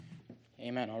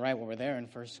Amen. All right, well, we're there in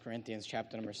 1 Corinthians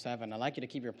chapter number 7. I'd like you to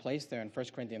keep your place there in 1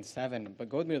 Corinthians 7, but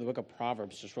go with me to the book of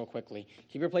Proverbs just real quickly.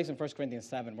 Keep your place in 1 Corinthians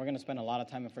 7. We're going to spend a lot of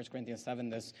time in 1 Corinthians 7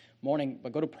 this morning,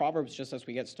 but go to Proverbs just as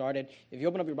we get started. If you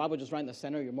open up your Bible just right in the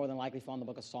center, you're more than likely found the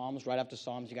book of Psalms. Right after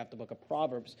Psalms, you got the book of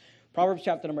Proverbs. Proverbs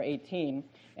chapter number 18,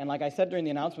 and like I said during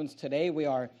the announcements, today we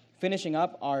are finishing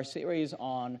up our series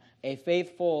on a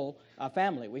faithful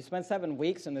family. We spent 7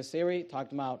 weeks in this series,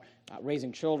 talked about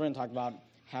raising children, talked about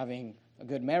having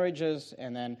good marriages,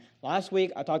 and then last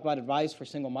week I talked about advice for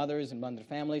single mothers and blended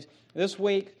families. This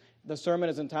week the sermon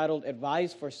is entitled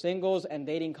Advice for Singles and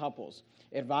Dating Couples.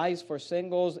 Advice for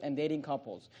singles and dating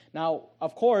couples. Now,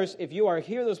 of course, if you are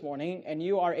here this morning and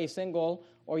you are a single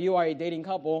or you are a dating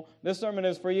couple, this sermon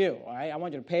is for you, all right? I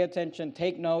want you to pay attention,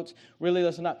 take notes, really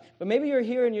listen up. But maybe you're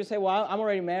here and you say, well, I'm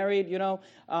already married,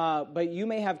 but you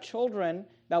may have children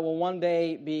that will one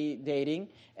day be dating,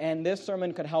 and this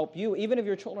sermon could help you. Even if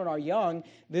your children are young,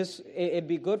 it'd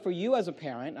be good for you as a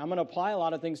parent. I'm going to apply a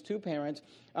lot of things to parents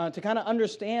to kind of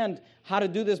understand how to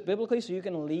do this biblically so you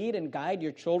can lead and guide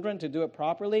your children to do it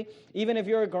properly. Even if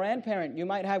you're a grandparent, you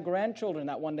might have grandchildren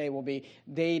that one day will be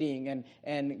dating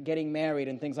and getting married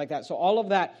and things like that. So all of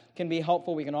that can be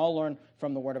helpful. We can all learn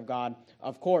from the Word of God,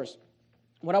 of course.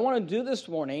 What I want to do this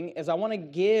morning is I want to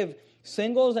give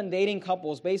singles and dating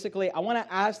couples, basically, I want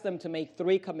to ask them to make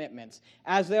 3 commitments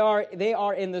as they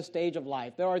are in this stage of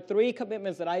life. There are 3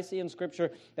 commitments that I see in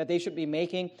Scripture that they should be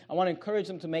making. I want to encourage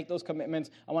them to make those commitments.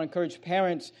 I want to encourage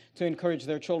parents to encourage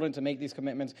their children to make these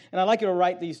commitments. And I'd like you to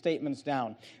write these statements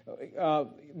down.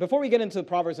 Before we get into the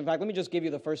Proverbs, in fact, let me just give you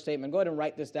the first statement. Go ahead and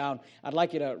write this down. I'd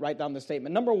like you to write down the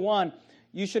statement. Number 1,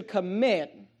 you should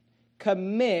commit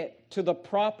to the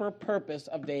proper purpose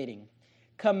of dating.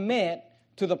 Commit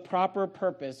to the proper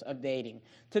purpose of dating.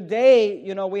 Today,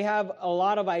 we have a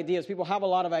lot of ideas. People have a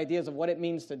lot of ideas of what it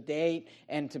means to date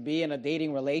and to be in a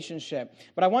dating relationship.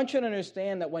 But I want you to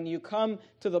understand that when you come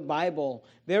to the Bible,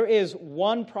 there is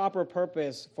one proper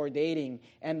purpose for dating,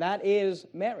 and that is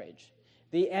marriage.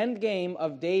 The end game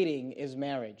of dating is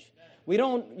marriage. You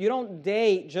don't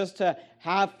date just to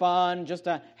have fun, just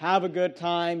to have a good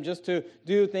time, just to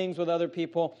do things with other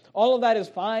people. All of that is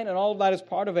fine and all of that is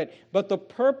part of it. But the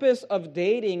purpose of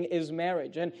dating is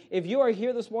marriage. And if you are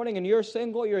here this morning and you're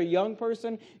single, you're a young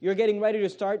person, you're getting ready to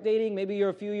start dating, maybe you're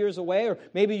a few years away, or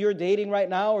maybe you're dating right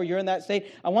now, or you're in that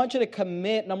state, I want you to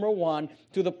commit, number 1,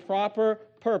 to the proper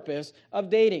purpose of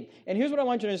dating. And here's what I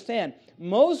want you to understand.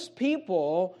 Most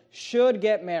people should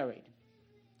get married.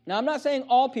 Now, I'm not saying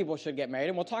all people should get married,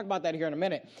 and we'll talk about that here in a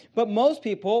minute, but most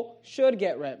people should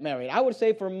get married. I would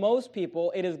say for most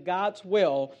people, it is God's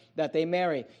will that they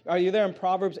marry. Are you there in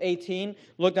Proverbs 18?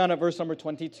 Look down at verse number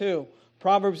 22.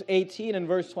 Proverbs 18 and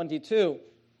verse 22.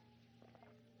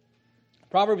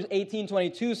 Proverbs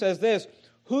 18:22 says this,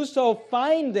 Whoso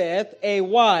findeth a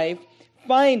wife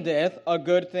findeth a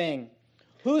good thing.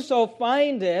 Whoso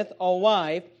findeth a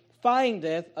wife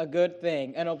findeth a good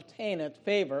thing, and obtaineth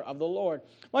favor of the Lord.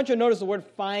 I want you to notice the word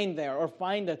find there, or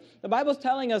findeth. The Bible's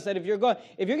telling us that if you're going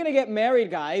to get married,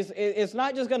 guys, it's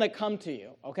not just going to come to you,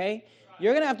 okay?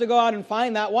 You're going to have to go out and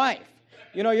find that wife.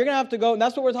 You're going to have to go, and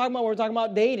that's what we're talking about. We're talking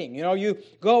about dating. You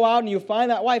go out and you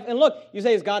find that wife. And look, you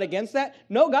say, is God against that?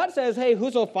 No, God says, hey,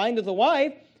 whoso findeth a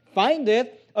wife, findeth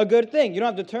a good thing. You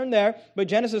don't have to turn there, but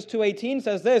Genesis 2:18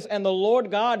 says this, and the Lord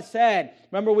God said,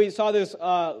 remember we saw this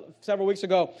several weeks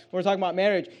ago when we were talking about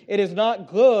marriage, it is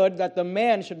not good that the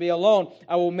man should be alone.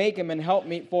 I will make him and help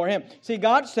me for him. See,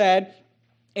 God said,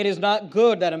 it is not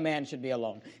good that a man should be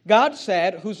alone. God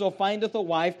said, whoso findeth a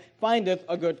wife findeth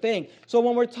a good thing. So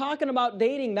when we're talking about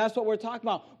dating, that's what we're talking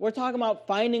about. We're talking about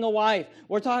finding a wife.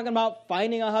 We're talking about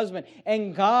finding a husband.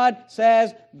 And God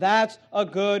says that's a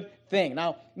good thing.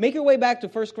 Now, make your way back to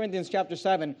 1 Corinthians chapter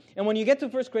 7. And when you get to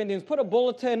 1 Corinthians, put a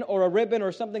bulletin or a ribbon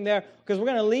or something there, because we're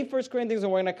going to leave 1 Corinthians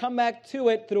and we're going to come back to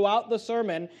it throughout the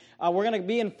sermon. We're going to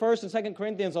be in 1 and 2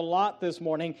 Corinthians a lot this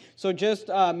morning, so just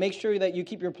make sure that you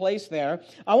keep your place there.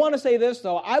 I want to say this,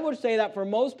 though. I would say that for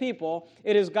most people,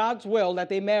 it is God's will that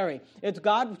they marry. It's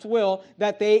God's will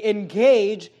that they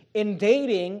engage in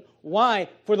dating. Why?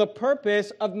 For the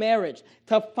purpose of marriage,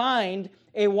 to find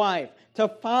a wife, to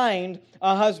find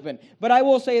a husband. But I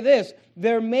will say this,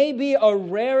 there may be a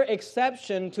rare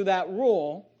exception to that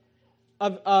rule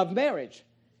of marriage.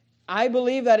 I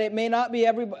believe that it may not be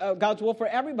God's will for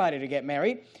everybody to get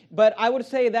married, but I would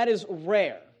say that is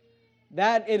rare.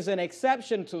 That is an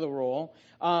exception to the rule.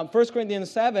 1 Corinthians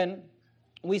 7,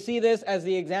 we see this as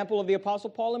the example of the Apostle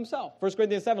Paul himself. 1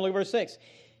 Corinthians 7, look at verse 6.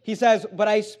 He says, but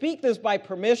I speak this by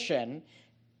permission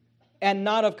and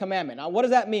not of commandment. Now, what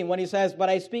does that mean when he says, but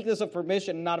I speak this of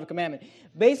permission and not of commandment?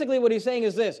 Basically, what he's saying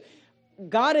is this.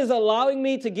 God is allowing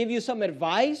me to give you some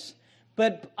advice,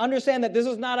 but understand that this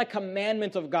is not a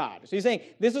commandment of God. So he's saying,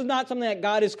 this is not something that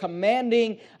God is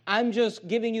commanding. I'm just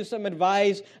giving you some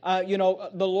advice. The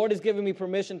Lord is giving me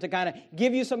permission to kind of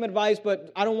give you some advice,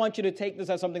 but I don't want you to take this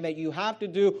as something that you have to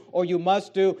do or you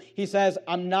must do. He says,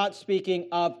 I'm not speaking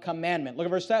of commandment. Look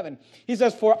at verse 7. He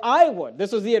says, for I would.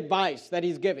 This is the advice that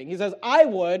he's giving. He says, I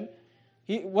would.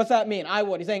 What's that mean? I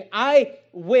would. He's saying, I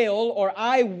will or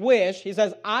I wish. He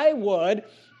says, I would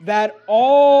that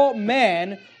all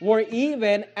men were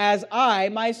even as I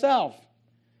myself.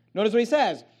 Notice what he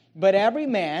says. But every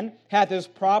man hath his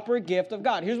proper gift of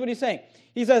God. Here's what he's saying.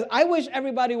 He says, I wish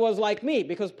everybody was like me,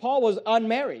 because Paul was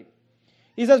unmarried.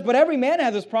 He says, but every man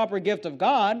has his proper gift of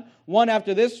God, one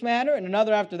after this manner and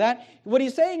another after that. What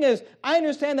he's saying is, I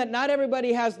understand that not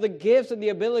everybody has the gifts and the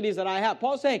abilities that I have.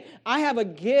 Paul's saying, I have a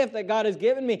gift that God has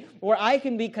given me where I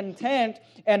can be content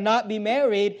and not be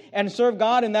married and serve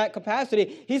God in that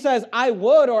capacity. He says, I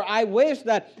would or I wish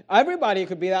that everybody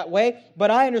could be that way,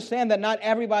 but I understand that not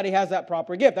everybody has that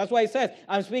proper gift. That's why he says,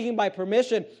 I'm speaking by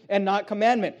permission and not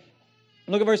commandment.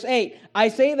 Look at verse 8. I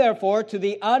say, therefore, to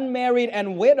the unmarried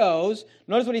and widows,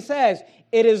 notice what he says,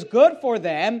 it is good for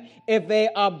them if they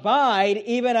abide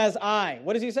even as I.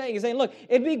 What is he saying? He's saying, look,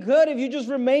 it'd be good if you just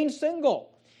remained single.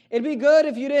 It'd be good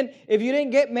if you didn't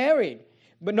get married.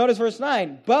 But notice verse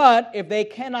 9. But if they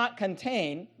cannot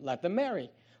contain, let them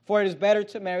marry. For it is better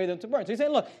to marry than to burn. So he's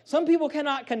saying, look, some people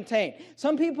cannot contain.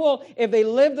 Some people, if they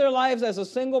live their lives as a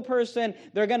single person,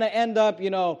 they're going to end up,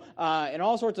 in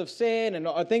all sorts of sin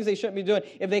and things they shouldn't be doing.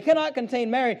 If they cannot contain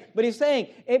marriage, but he's saying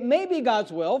it may be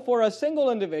God's will for a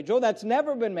single individual that's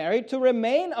never been married to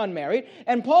remain unmarried.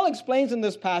 And Paul explains in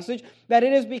this passage that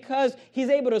it is because he's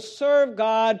able to serve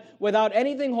God without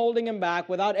anything holding him back,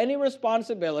 without any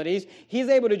responsibilities. He's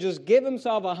able to just give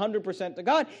himself 100% to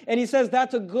God. And he says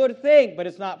that's a good thing, but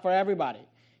it's not for everybody.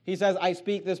 He says, I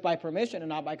speak this by permission and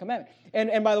not by commandment.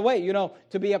 And by the way,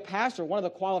 to be a pastor, one of the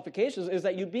qualifications is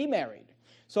that you be married.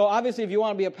 So obviously, if you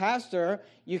want to be a pastor,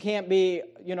 you can't be,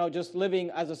 just living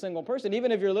as a single person.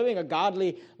 Even if you're living a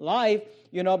godly life,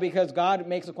 because God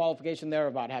makes a qualification there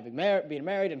about being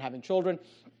married and having children.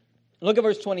 Look at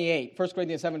verse 28, 1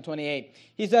 Corinthians 7:28.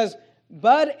 He says,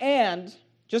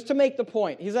 just to make the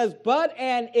point, he says, but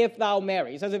and if thou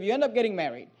marry. He says, if you end up getting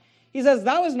married, he says,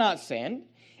 thou hast not sinned.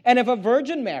 And if a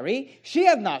virgin marry, she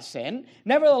hath not sinned.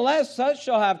 Nevertheless, such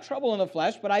shall have trouble in the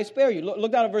flesh, but I spare you.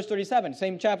 Look down at verse 37,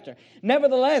 same chapter.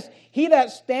 Nevertheless, he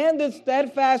that standeth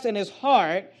steadfast in his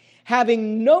heart,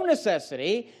 having no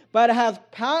necessity, but hath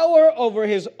power over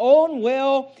his own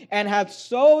will, and hath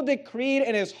so decreed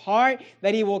in his heart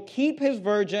that he will keep his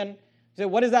virgin. So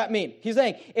what does that mean? He's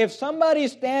saying, if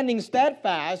somebody's standing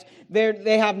steadfast,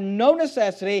 they have no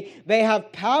necessity, they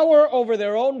have power over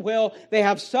their own will, they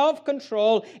have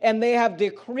self-control, and they have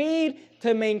decreed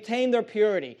to maintain their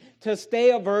purity, to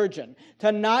stay a virgin,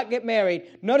 to not get married.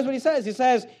 Notice what he says. He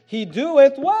says, he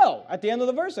doeth well. At the end of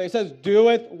the verse, he says,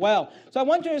 doeth well. So I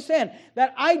want you to understand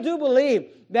that I do believe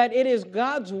that it is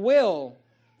God's will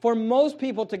for most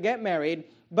people to get married,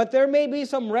 but there may be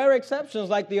some rare exceptions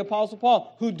like the Apostle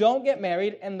Paul who don't get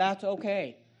married, and that's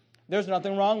okay. There's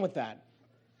nothing wrong with that.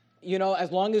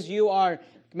 As long as you are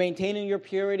maintaining your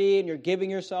purity and you're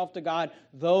giving yourself to God,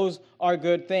 those are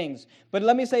good things. But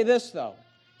let me say this, though.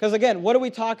 Because again, what are we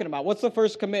talking about? What's the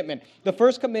first commitment? The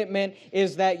first commitment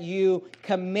is that you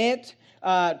commit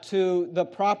to the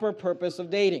proper purpose of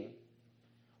dating.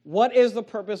 What is the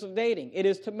purpose of dating? It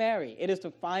is to marry. It is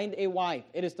to find a wife.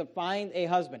 It is to find a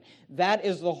husband. That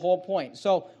is the whole point.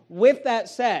 So with that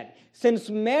said, since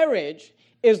marriage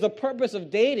is the purpose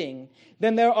of dating,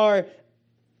 then there are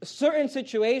certain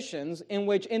situations in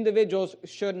which individuals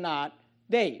should not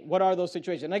date. What are those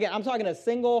situations? And again, I'm talking to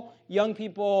single, young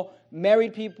people,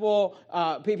 married people,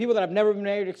 people that have never been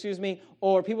married,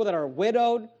 or people that are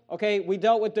widowed. Okay, we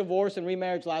dealt with divorce and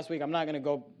remarriage last week. I'm not going to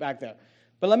go back there.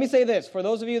 But let me say this. For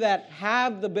those of you that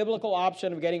have the biblical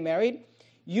option of getting married,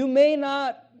 you may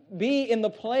not be in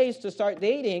the place to start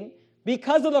dating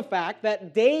because of the fact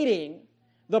that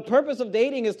the purpose of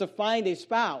dating is to find a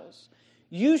spouse.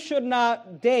 You should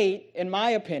not date, in my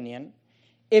opinion,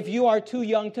 if you are too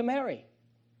young to marry.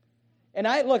 And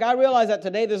I realize that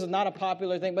today this is not a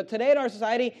popular thing, but today in our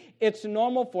society, it's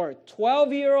normal for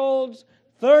 12-year-olds,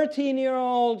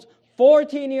 13-year-olds,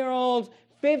 14-year-olds,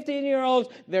 15-year-olds,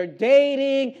 they're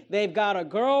dating, they've got a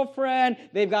girlfriend,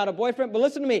 they've got a boyfriend. But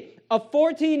listen to me, a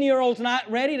 14-year-old's not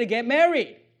ready to get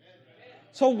married.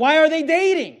 So why are they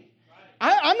dating?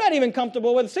 I'm not even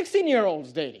comfortable with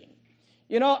 16-year-olds dating.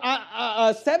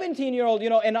 A 17-year-old,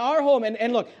 in our home,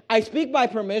 and look, I speak by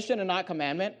permission and not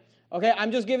commandment. Okay,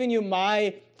 I'm just giving you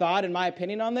my thought and my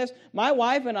opinion on this. My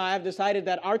wife and I have decided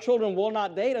that our children will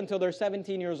not date until they're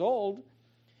 17 years old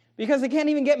because they can't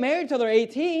even get married till they're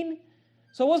 18.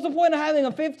 So what's the point of having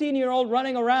a 15-year-old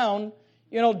running around,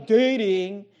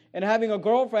 dating and having a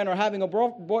girlfriend or having a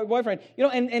boyfriend?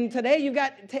 And today you've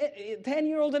got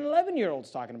 10-year-olds and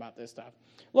 11-year-olds talking about this stuff.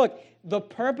 Look, the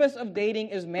purpose of dating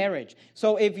is marriage.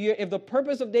 So if the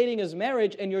purpose of dating is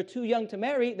marriage and you're too young to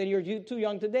marry, then you're too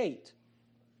young to date.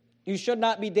 You should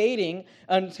not be dating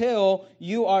until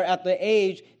you are at the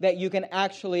age that you can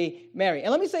actually marry.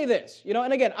 And let me say this,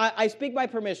 and again, I speak by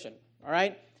permission, all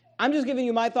right? I'm just giving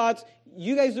you my thoughts.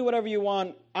 You guys do whatever you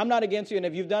want. I'm not against you, and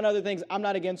if you've done other things, I'm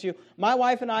not against you. My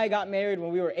wife and I got married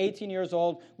when we were 18 years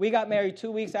old. We got married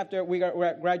 2 weeks after we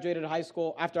graduated high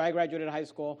school, after I graduated high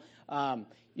school. And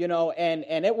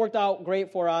it worked out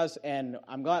great for us, and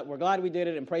we're glad we did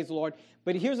it, and praise the Lord.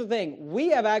 But here's the thing. We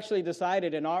have actually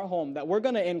decided in our home that we're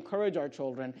going to encourage our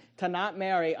children to not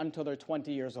marry until they're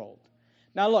 20 years old.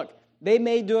 Now, look, they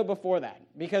may do it before that,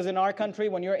 because in our country,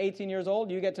 when you're 18 years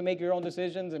old, you get to make your own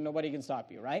decisions, and nobody can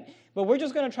stop you, right? But we're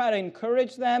just going to try to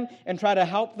encourage them and try to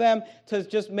help them to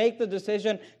just make the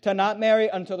decision to not marry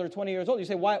until they're 20 years old. You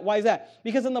say, why is that?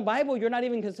 Because in the Bible, you're not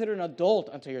even considered an adult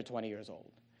until you're 20 years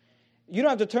old. You don't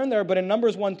have to turn there, but in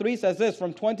Numbers 1:3 says this,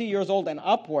 from 20 years old and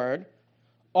upward,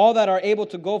 all that are able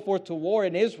to go forth to war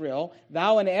in Israel,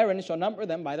 thou and Aaron shall number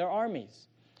them by their armies.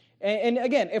 And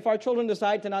again, if our children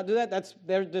decide to not do that, that's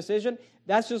their decision.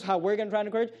 That's just how we're going to try and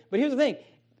encourage. But here's the thing.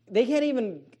 They're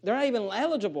not even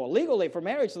eligible legally for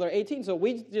marriage till they're 18. So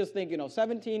we just think,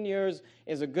 17 years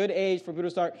is a good age for people to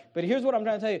start. But here's what I'm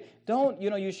trying to tell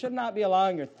you. You should not be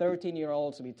allowing your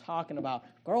 13-year-olds to be talking about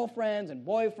girlfriends and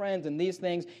boyfriends and these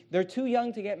things. They're too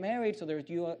young to get married, so they're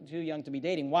too young to be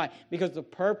dating. Why? Because the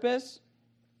purpose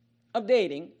of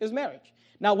dating is marriage.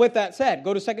 Now, with that said,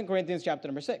 go to 2 Corinthians chapter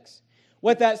number 6.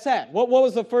 With that said, what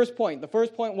was the first point? The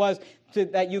first point was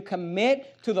that you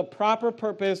commit to the proper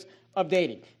purpose of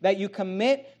dating. That you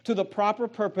commit to the proper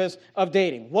purpose of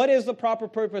dating. What is the proper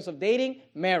purpose of dating?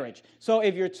 Marriage. So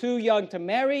if you're too young to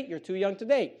marry, you're too young to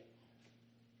date.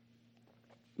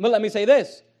 But let me say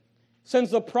this. Since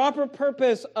the proper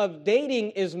purpose of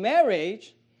dating is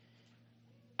marriage,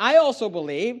 I also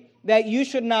believe that you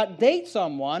should not date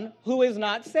someone who is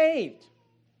not saved.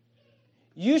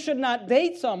 You should not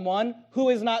date someone who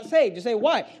is not saved. You say,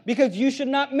 why? Because you should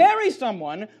not marry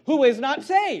someone who is not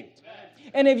saved.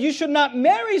 And if you should not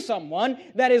marry someone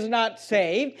that is not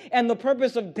saved, and the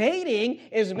purpose of dating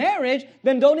is marriage,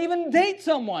 then don't even date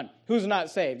someone who's not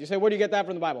saved. You say, where do you get that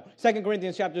from the Bible? 2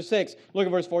 Corinthians chapter 6, look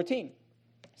at verse 14.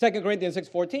 2 Corinthians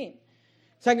 6:14.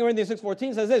 2 Corinthians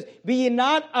 6:14 says this, be ye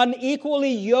not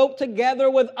unequally yoked together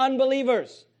with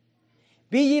unbelievers.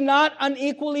 Be ye not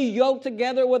unequally yoked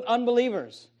together with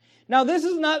unbelievers. Now, this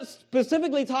is not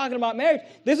specifically talking about marriage.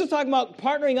 This is talking about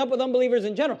partnering up with unbelievers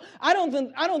in general. I don't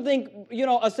think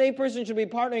a saved person should be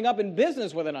partnering up in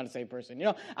business with an unsaved person.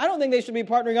 I don't think they should be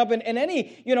partnering up in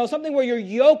any, something where you're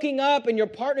yoking up and you're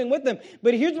partnering with them.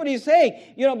 But here's what he's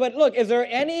saying. But look, is there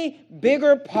any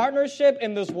bigger partnership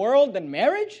in this world than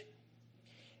marriage?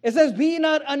 It says, be ye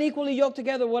not unequally yoked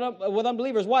together with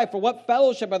unbelievers. Why? For what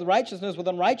fellowship hath righteousness with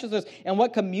unrighteousness, and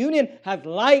what communion hath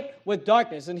light with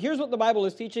darkness? And here's what the Bible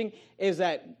is teaching, is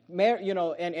that,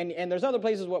 and there's other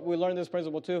places where we learn this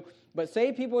principle too, but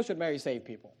saved people should marry saved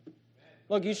people.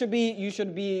 Look, you should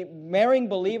be marrying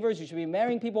believers. You should be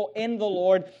marrying people in the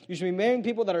Lord. You should be marrying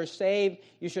people that are saved.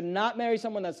 You should not marry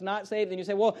someone that's not saved. And you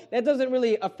say, well, that doesn't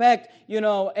really affect,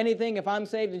 anything if I'm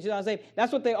saved and she's not saved.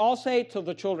 That's what they all say till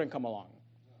the children come along.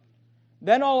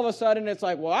 Then all of a sudden it's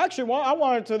like, well, actually, I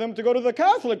wanted them to go to the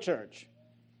Catholic Church.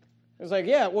 It's like,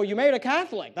 yeah, well, you married a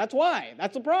Catholic. That's why.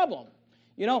 That's the problem.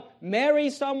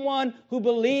 Marry someone who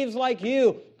believes like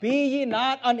you. Be ye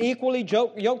not unequally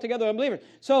yoked together with unbelievers.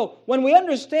 So when we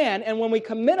understand and when we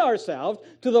commit ourselves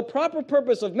to the proper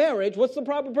purpose of marriage, what's the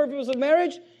proper purpose of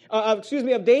marriage? Of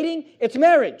dating? It's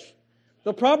marriage.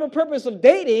 The proper purpose of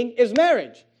dating is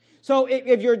marriage. So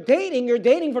if you're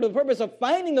dating for the purpose of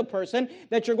finding the person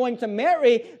that you're going to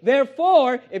marry.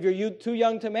 Therefore, if you're too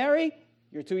young to marry,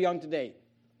 you're too young to date.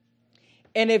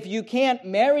 And if you can't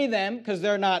marry them because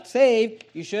they're not saved,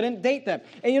 you shouldn't date them.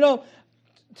 And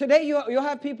today you'll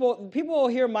have people will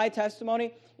hear my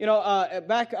testimony.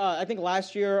 Back I think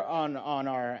last year on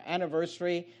our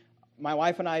anniversary, my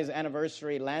wife and I's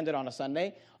anniversary landed on a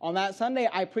Sunday. On that Sunday,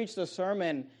 I preached a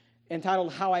sermon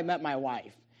entitled "How I Met My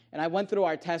Wife." And I went through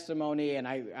our testimony, and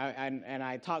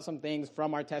I taught some things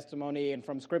from our testimony and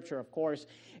from Scripture, of course.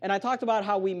 And I talked about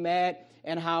how we met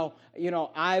and how, the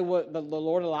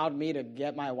Lord allowed me to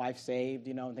get my wife saved,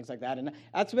 and things like that. And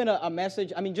that's been a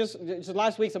message. I mean, just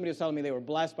last week, somebody was telling me they were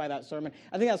blessed by that sermon.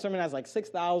 I think that sermon has like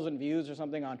 6,000 views or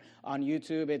something on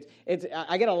YouTube.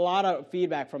 I get a lot of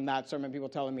feedback from that sermon, people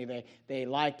telling me they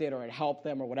liked it or it helped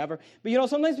them or whatever. But,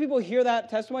 sometimes people hear that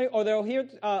testimony, or they'll hear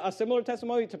a similar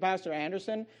testimony to Pastor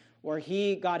Anderson, where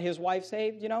he got his wife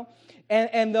saved,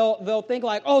 and they'll think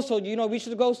like, oh, so, we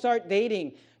should go start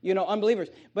dating, unbelievers.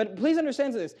 But please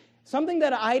understand this. Something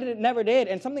that I never did,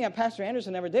 and something that Pastor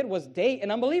Anderson never did, was date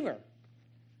an unbeliever.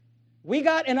 We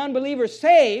got an unbeliever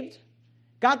saved,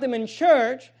 got them in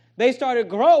church, they started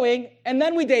growing, and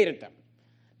then we dated them.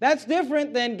 That's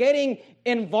different than getting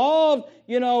involved,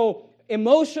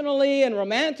 emotionally and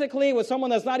romantically with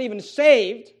someone that's not even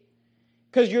saved,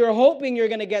 because you're hoping you're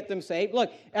going to get them saved.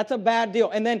 Look, that's a bad deal.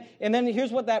 And then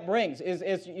here's what that brings is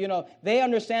they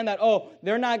understand that, oh,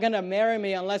 they're not going to marry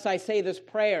me unless I say this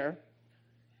prayer.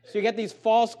 So you get these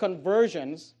false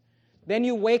conversions. Then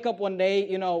you wake up one day,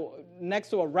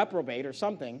 next to a reprobate or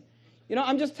something.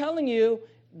 I'm just telling you,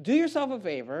 do yourself a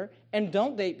favor and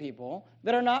don't date people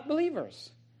that are not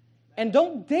believers. And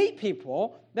don't date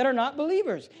people that are not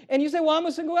believers. And you say, well, I'm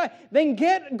a single guy. Then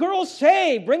get girls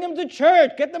saved. Bring them to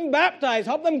church. Get them baptized.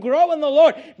 Help them grow in the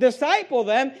Lord. Disciple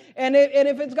them. And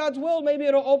if it's God's will, maybe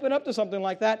it'll open up to something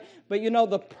like that. But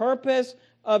the purpose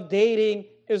of dating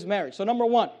is marriage. So number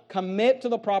one, commit to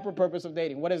the proper purpose of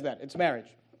dating. What is that? It's marriage.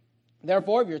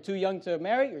 Therefore, if you're too young to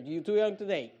marry, you're too young to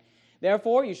date.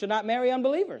 Therefore, you should not marry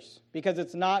unbelievers because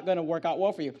it's not going to work out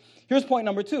well for you. Here's point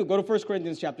number 2. Go to 1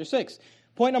 Corinthians chapter 6.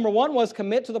 Point number 1 was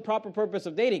commit to the proper purpose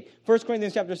of dating. 1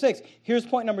 Corinthians chapter 6. Here's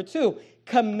point number 2.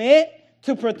 Commit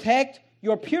to protect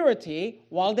your purity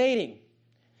while dating.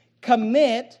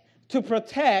 Commit to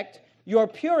protect your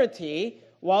purity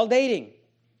while dating.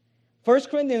 1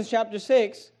 Corinthians chapter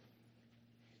 6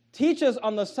 teaches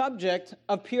on the subject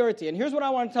of purity. And here's what I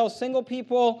want to tell single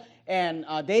people and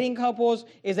dating couples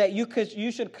is that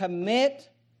you should commit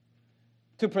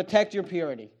to protect your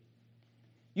purity.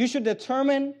 You should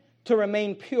determine to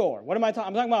remain pure. What am I talking?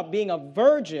 I'm talking about being a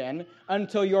virgin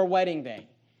until your wedding day.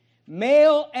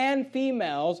 Male and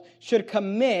females should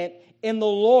commit in the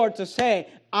Lord to say,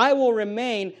 I will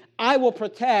remain, I will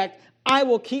protect, I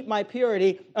will keep my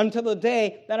purity until the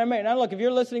day that I'm married. Now look, if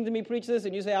you're listening to me preach this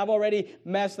and you say, I've already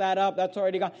messed that up, that's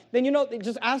already gone, then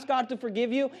just ask God to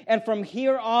forgive you, and from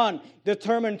here on,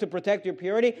 determine to protect your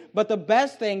purity. But the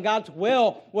best thing, God's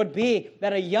will, would be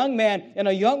that a young man and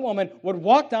a young woman would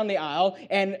walk down the aisle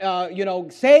and,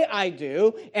 say I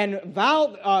do, and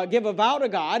give a vow to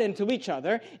God and to each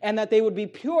other, and that they would be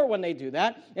pure when they do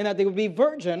that, and that they would be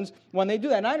virgins when they do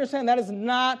that. And I understand that is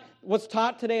not what's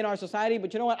taught today in our society,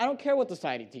 but you know what? I don't care what the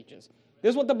society teaches.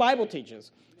 This is what the Bible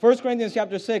teaches. 1 Corinthians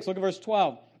chapter 6, look at verse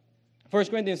 12. 1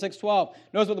 Corinthians 6:12.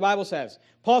 Notice what the Bible says.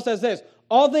 Paul says this,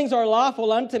 all things are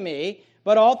lawful unto me,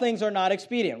 but all things are not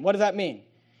expedient. What does that mean?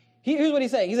 Here's what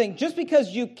he's saying. He's saying just because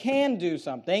you can do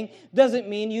something doesn't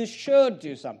mean you should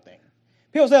do something.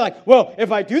 People say like, well, if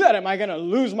I do that, am I going to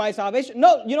lose my salvation?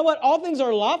 No, you know what? All things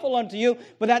are lawful unto you,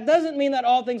 but that doesn't mean that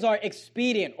all things are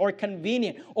expedient or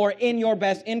convenient or in your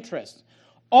best interest.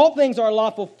 All things are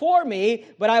lawful for me,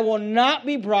 but I will not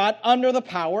be brought under the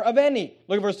power of any.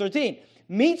 Look at verse 13.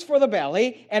 Meats for the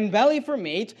belly, and belly for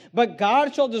meat, but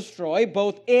God shall destroy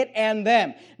both it and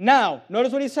them. Now,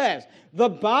 notice what he says. The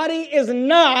body is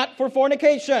not for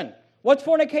fornication. What's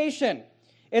fornication?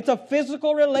 It's a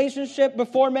physical relationship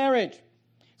before marriage. It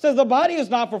says the body is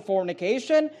not for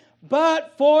fornication,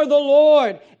 but for the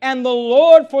Lord, and the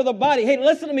Lord for the body. Hey,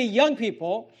 listen to me, young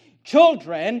people,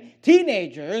 children,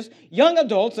 teenagers, young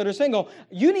adults that are single.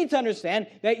 You need to understand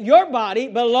that your body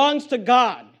belongs to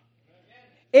God.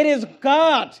 It is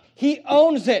God's. He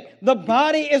owns it. The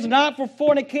body is not for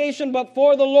fornication, but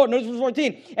for the Lord. Notice verse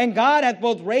 14. And God hath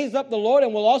both raised up the Lord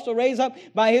and will also raise up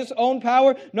by his own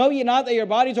power. Know ye not that your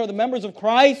bodies are the members of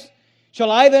Christ?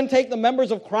 Shall I then take the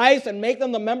members of Christ and make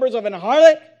them the members of an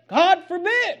harlot? God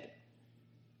forbid.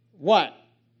 What?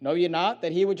 Know ye not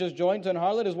that he which is joined to an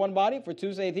harlot is one body? For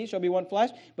two, saith he, shall be one flesh.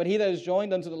 But he that is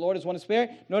joined unto the Lord is one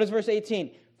spirit. Notice verse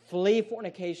 18. Flee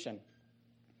fornication.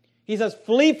 He says,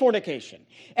 flee fornication.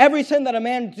 Every sin that a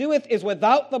man doeth is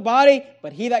without the body,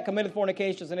 but he that committeth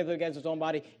fornication sinneth against his own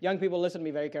body. Young people, listen to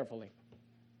me very carefully.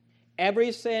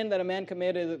 Every sin that a man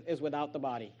committed is without the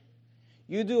body.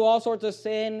 You do all sorts of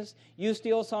sins. You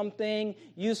steal something.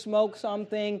 You smoke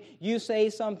something. You say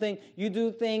something. You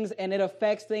do things, and it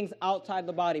affects things outside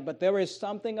the body. But there is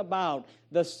something about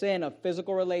the sin of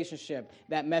physical relationship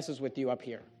that messes with you up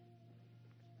here.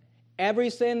 Every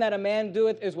sin that a man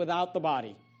doeth is without the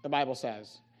body, the Bible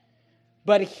says.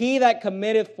 But he that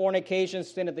committeth fornication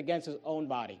sinneth against his own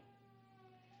body.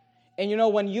 And you know,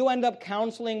 when you end up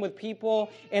counseling with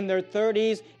people in their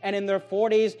 30s and in their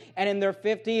 40s and in their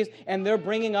 50s, and they're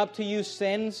bringing up to you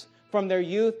sins from their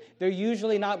youth, they're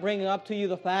usually not bringing up to you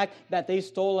the fact that they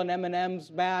stole an M&M's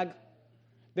bag.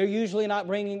 They're usually not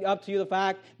bringing up to you the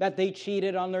fact that they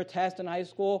cheated on their test in high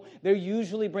school. They're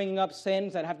usually bringing up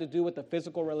sins that have to do with the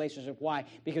physical relationship. Why?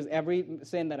 Because every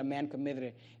sin that a man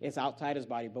committed is outside his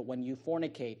body. But when you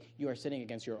fornicate, you are sinning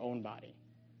against your own body.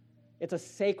 It's a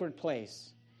sacred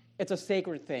place. It's a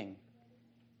sacred thing.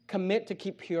 Commit to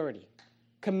keep purity.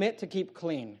 Commit to keep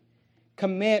clean.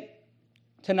 Commit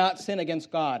to not sin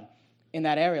against God in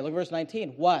that area. Look at verse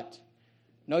 19. What?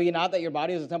 Know ye not that your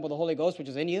body is the temple of the Holy Ghost which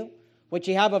is in you, which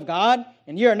ye have of God,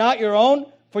 and ye are not your own,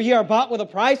 for ye are bought with a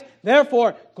price.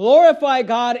 Therefore, glorify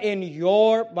God in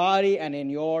your body and in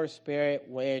your spirit,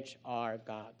 which are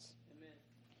God's. Amen.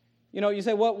 You know, you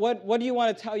say, what do you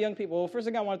want to tell young people? Well, first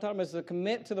thing I want to tell them is to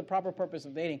commit to the proper purpose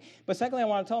of dating. But secondly, I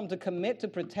want to tell them to commit to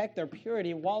protect their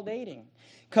purity while dating.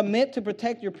 Commit to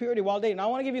protect your purity while dating. Now, I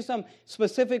want to give you some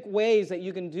specific ways that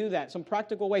you can do that, some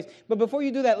practical ways. But before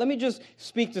you do that, let me just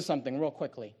speak to something real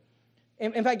quickly.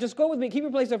 In fact, just go with me. Keep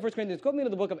your place there, 1 Corinthians. Go with me to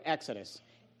the book of Exodus.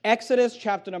 Exodus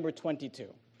chapter number 22.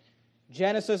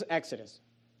 Genesis, Exodus.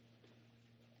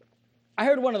 I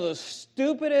heard one of the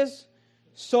stupidest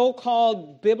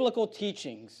so-called biblical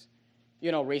teachings,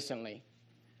 recently,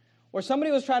 where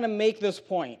somebody was trying to make this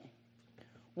point,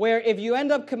 where if you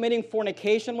end up committing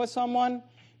fornication with someone,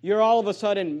 you're all of a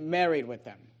sudden married with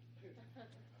them.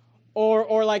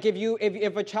 Or like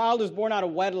if a child is born out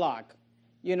of wedlock,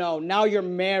 now you're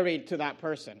married to that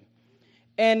person.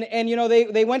 And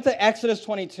they went to Exodus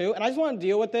 22, and I just want to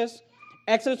deal with this.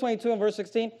 Exodus 22 and verse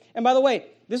 16. And by the way,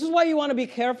 this is why you want to be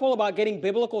careful about getting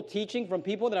biblical teaching from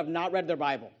people that have not read their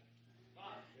Bible.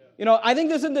 I think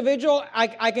this individual,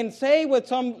 I can say with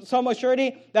some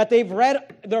assurity that they've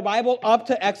read their Bible up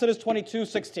to Exodus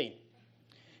 22:16.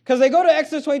 Because they go to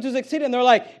Exodus 22:16 and they're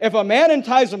like, if a man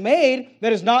entice a maid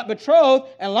that is not betrothed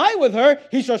and lie with her,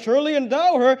 he shall surely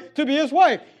endow her to be his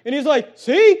wife. And he's like,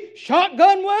 see,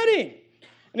 shotgun wedding.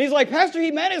 And he's like, Pastor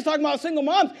Jimenez is talking about single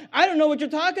moms. I don't know what you're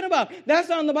talking about. That's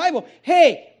not in the Bible.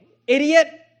 Hey, idiot,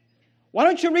 why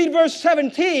don't you read verse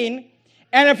 17?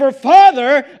 And if her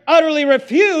father utterly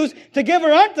refuse to give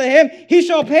her unto him, he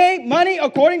shall pay money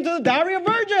according to the dowry of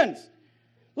virgins.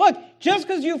 Look, just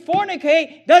because you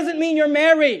fornicate doesn't mean you're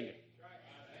married.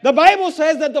 The Bible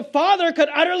says that the father could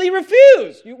utterly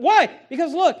refuse. Why?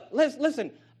 Because look,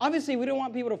 listen, obviously we don't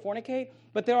want people to fornicate,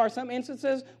 but there are some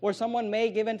instances where someone may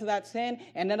give into that sin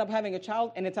and end up having a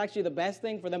child, and it's actually the best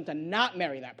thing for them to not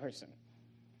marry that person.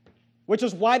 Which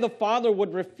is why the father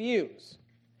would refuse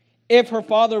if her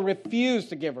father refused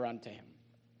to give her unto him.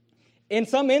 In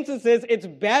some instances, it's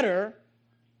better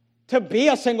to be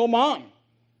a single mom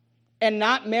and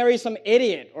not marry some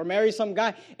idiot or marry some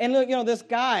guy. And look, this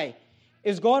guy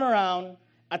is going around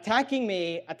attacking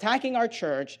me, attacking our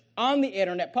church on the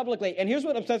internet publicly. And here's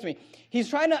what upsets me. He's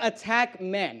trying to attack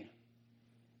men.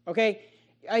 Okay?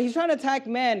 He's trying to attack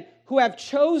men who have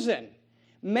chosen,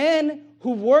 men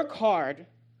who work hard,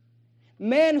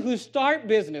 men who start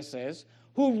businesses,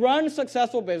 who run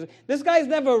successful business. This guy's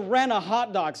never ran a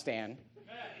hot dog stand.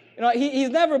 He's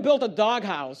never built a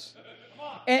doghouse.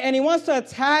 And he wants to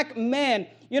attack men.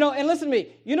 And listen to me.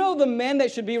 The men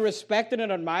that should be respected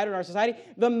and admired in our society?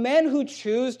 The men who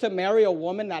choose to marry a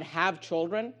woman that have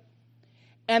children,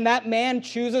 and that man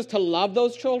chooses to love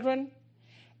those children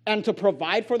and to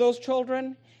provide for those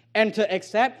children and to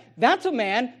accept, that's a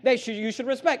man that you should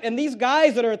respect. And these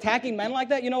guys that are attacking men like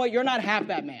that, you know what? You're not half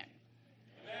that man.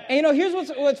 And here's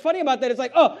what's funny about that. It's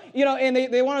like, and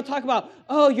they want to talk about,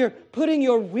 you're putting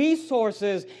your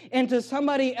resources into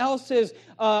somebody else's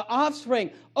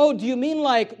offspring. Oh, do you mean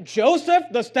like Joseph,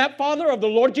 the stepfather of the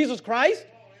Lord Jesus Christ?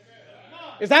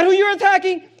 Is that who you're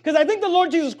attacking? Because I think the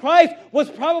Lord Jesus Christ was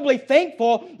probably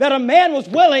thankful that a man was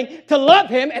willing to love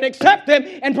him and accept him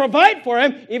and provide for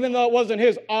him, even though it wasn't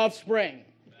his offspring.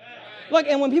 Look,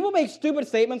 and when people make stupid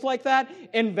statements like that,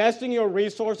 investing your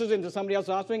resources into somebody else's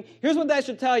offspring, here's what that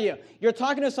should tell you. You're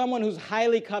talking to someone who's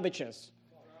highly covetous.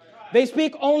 They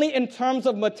speak only in terms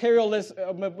of materialism.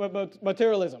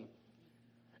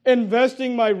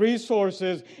 Investing my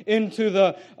resources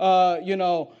into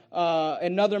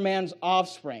another man's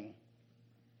offspring.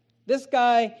 This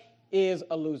guy is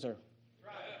a loser.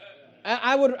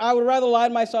 I would rather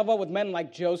line myself up with men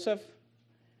like Joseph,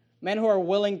 men who are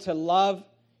willing to love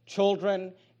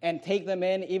children and take them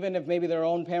in, even if maybe their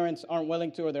own parents aren't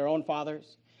willing to or their own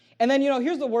fathers. And then,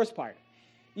 here's the worst part.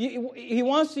 he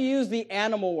wants to use the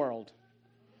animal world.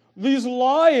 These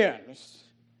lions,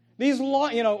 they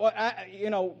want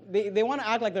to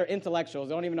act like they're intellectuals.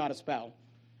 They don't even know how to spell.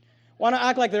 Want to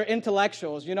act like they're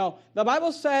intellectuals. The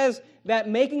Bible says that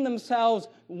making themselves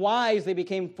wise, they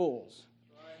became fools.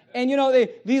 And,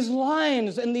 these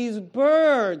lions and these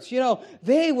birds,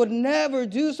 they would never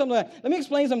do something like that. Let me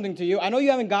explain something to you. I know you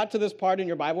haven't got to this part in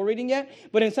your Bible reading yet,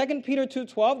 but in 2 Peter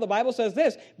 2:12, the Bible says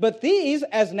this, but these,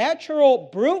 as natural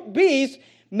brute beasts,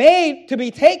 made to be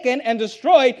taken and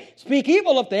destroyed, speak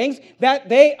evil of things that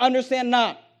they understand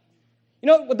not.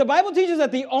 What the Bible teaches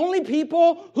that the only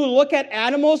people who look at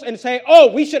animals and say,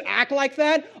 oh, we should act like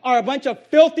that, are a bunch of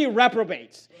filthy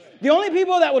reprobates. The only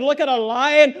people that would look at a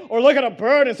lion or look at a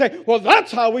bird and say, well,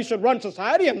 that's how we should run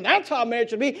society and that's how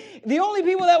marriage should be. The only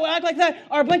people that would act like that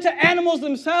are a bunch of animals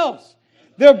themselves.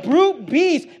 They're brute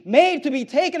beasts made to be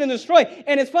taken and destroyed.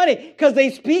 And it's funny because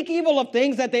they speak evil of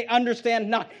things that they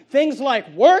understand not. Things like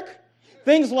work,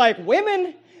 things like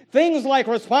women, things like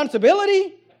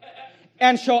responsibility,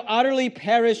 and shall utterly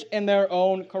perish in their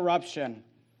own corruption.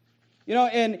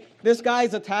 And this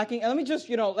guy's attacking, and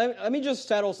let me just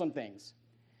settle some things.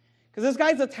 Because this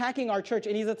guy's attacking our church,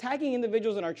 and he's attacking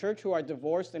individuals in our church who are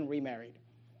divorced and remarried.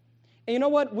 And you know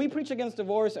what? We preach against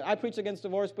divorce, I preach against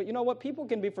divorce, but you know what? People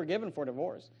can be forgiven for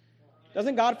divorce.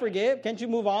 Doesn't God forgive? Can't you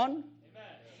move on?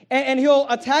 And he'll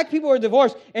attack people who are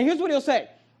divorced, and here's what he'll say.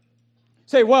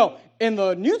 Say, well, in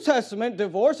the New Testament,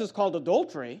 divorce is called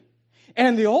adultery, and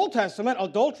in the Old Testament,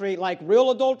 adultery, like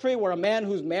real adultery, where a man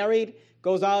who's married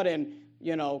goes out and,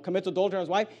 commits adultery on his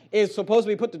wife, is supposed to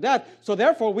be put to death, so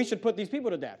therefore we should put these people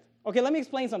to death. Okay, let me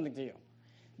explain something to you.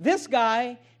 This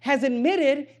guy has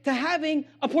admitted to having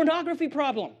a pornography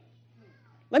problem.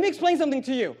 Let me explain something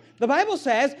to you. The Bible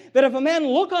says that if a man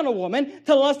look on a woman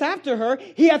to lust after her,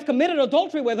 he has committed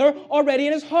adultery with her already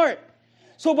in his heart.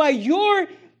 So by your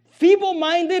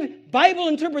feeble-minded Bible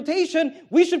interpretation,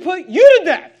 we should put you to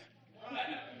death.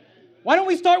 Why don't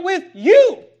we start with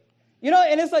you?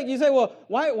 And it's like you say, well,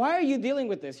 why are you dealing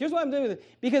with this? Here's why I'm dealing with it.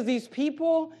 Because these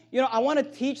people, I want to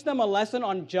teach them a lesson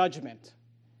on judgment.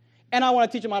 And I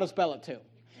want to teach them how to spell it too.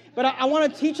 But I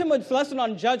want to teach them a lesson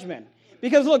on judgment.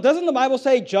 Because look, doesn't the Bible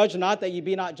say, judge not that ye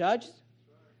be not judged?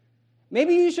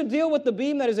 Maybe you should deal with the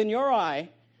beam that is in your eye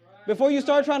before you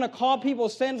start trying to call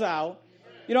people's sins out.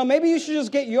 Maybe you should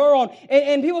just get your own.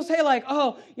 And people say like,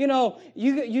 oh,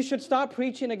 you should stop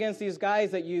preaching against these guys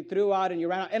that you threw out and you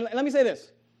ran out. And let me say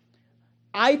this.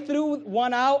 I threw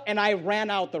one out and I ran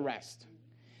out the rest.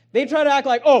 They try to act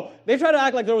like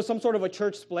there was some sort of a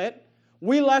church split.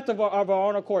 We left of our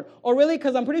own accord. Oh, really?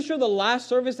 Because I'm pretty sure the last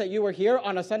service that you were here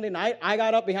on a Sunday night, I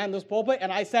got up behind this pulpit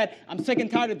and I said, I'm sick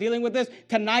and tired of dealing with this.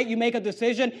 Tonight you make a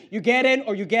decision. You get in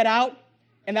or you get out.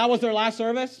 And that was their last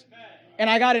service. And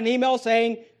I got an email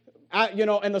saying,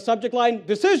 in the subject line,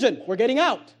 decision, we're getting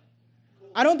out.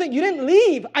 I don't think you didn't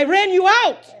leave. I ran you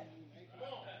out.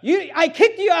 I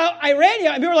kicked you out. I ran you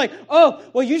out. And people were like, oh,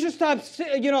 well, you should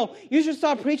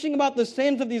stop preaching about the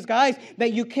sins of these guys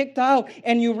that you kicked out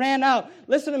and you ran out.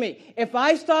 Listen to me. If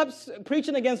I stop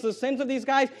preaching against the sins of these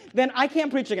guys, then I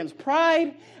can't preach against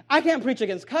pride. I can't preach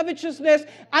against covetousness.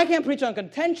 I can't preach on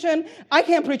contention. I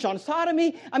can't preach on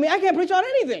sodomy. I can't preach on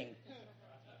anything.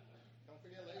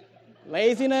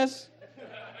 Laziness.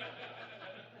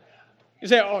 You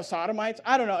say, oh, sodomites?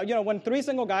 I don't know. When 3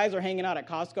 single guys are hanging out at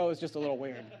Costco, it's just a little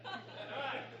weird.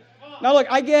 Now, look,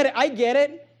 I get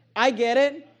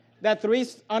it that 3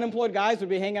 unemployed guys would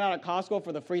be hanging out at Costco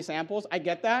for the free samples. I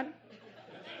get that.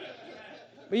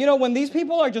 But, when these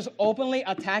people are just openly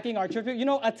attacking our church,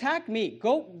 attack me.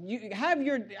 Go,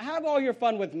 have all your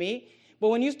fun with me. But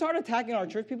when you start attacking our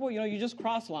church people, you just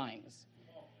cross lines.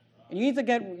 And you need to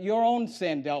get your own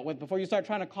sin dealt with before you start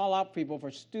trying to call out people for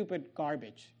stupid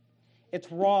garbage. It's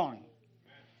wrong.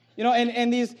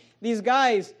 And these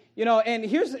guys, and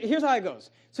here's how it goes.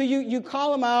 So you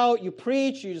call them out, you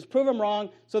preach, you just prove them wrong.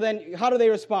 So then how do they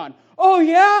respond? Oh,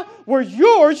 yeah? Well,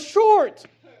 you're short.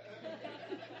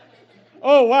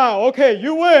 Oh, wow. Okay,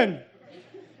 you win.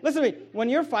 Listen to me. When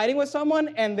you're fighting with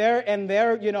someone and their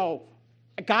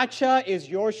gotcha is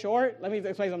you're short, let me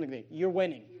explain something to you. You're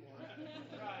winning.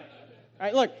 All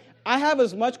right, look. I have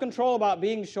as much control about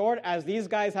being short as these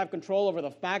guys have control over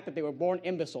the fact that they were born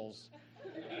imbeciles.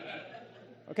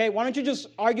 Okay, why don't you just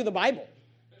argue the Bible?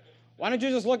 Why don't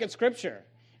you just look at Scripture?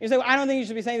 You say, well, I don't think you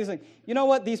should be saying these things. You know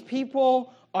what? These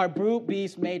people are brute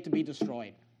beasts made to be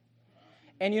destroyed.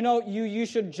 And you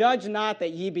should judge not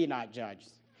that ye be not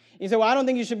judged. You say, well, I don't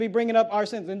think you should be bringing up our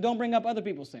sins. Then don't bring up other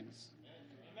people's sins.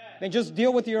 Amen. Then just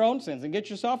deal with your own sins and get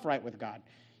yourself right with God.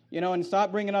 And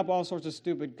stop bringing up all sorts of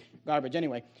stupid garbage.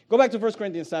 Anyway, go back to 1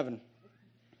 Corinthians 7.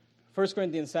 1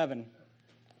 Corinthians 7.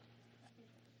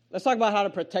 Let's talk about how to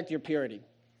protect your purity.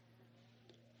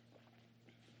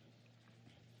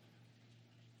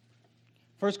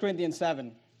 1 Corinthians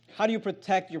 7. How do you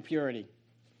protect your purity?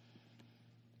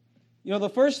 You know, the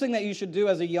first thing that you should do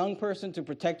as a young person to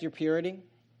protect your purity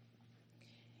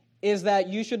is that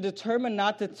you should determine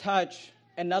not to touch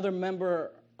another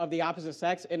member of the opposite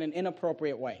sex in an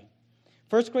inappropriate way.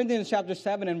 1 Corinthians chapter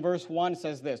 7 and verse 1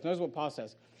 says this. Notice what Paul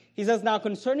says. He says, now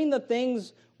concerning the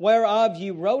things whereof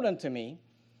ye wrote unto me,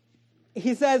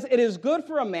 he says, it is good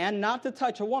for a man not to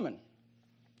touch a woman.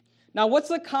 Now, what's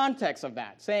the context of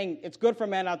that? Saying it's good for a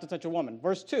man not to touch a woman.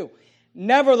 Verse 2,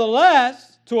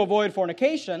 nevertheless, to avoid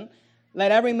fornication,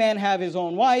 let every man have his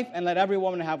own wife, and let every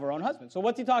woman have her own husband. So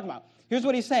what's he talking about? Here's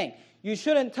what he's saying. You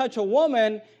shouldn't touch a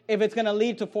woman if it's going to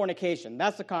lead to fornication.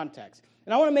 That's the context.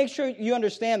 And I want to make sure you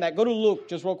understand that. Go to Luke,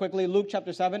 just real quickly. Luke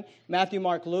chapter 7, Matthew,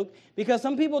 Mark, Luke. Because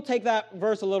some people take that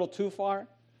verse a little too far.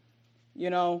 You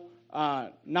know,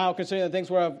 now concerning the things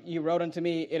whereof you wrote unto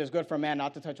me, it is good for a man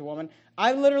not to touch a woman.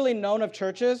 I've literally known of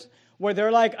churches where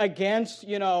they're like against,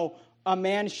 you know, a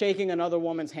man shaking another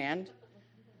woman's hand.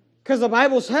 Because the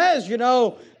Bible says, you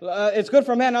know, it's good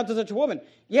for a man not to touch a woman.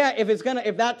 Yeah,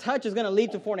 if that touch is gonna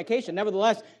lead to fornication.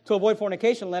 Nevertheless, to avoid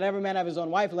fornication, let every man have his own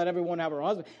wife, let every woman have her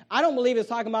husband. I don't believe it's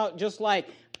talking about just like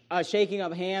a shaking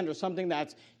of hand or something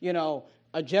that's, you know,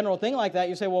 a general thing like that.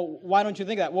 You say, well, why don't you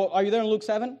think that? Well, are you there in Luke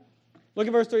 7? Look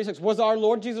at verse 36. Was our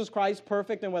Lord Jesus Christ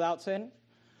perfect and without sin?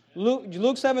 Luke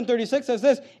 7:36 says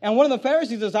this, and one of the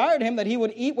Pharisees desired him that he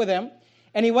would eat with him,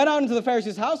 and he went out into the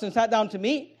Pharisee's house and sat down to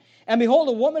meat. And behold,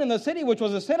 a woman in the city, which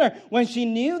was a sinner, when she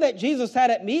knew that Jesus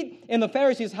sat at meat in the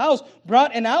Pharisee's house,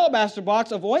 brought an alabaster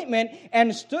box of ointment,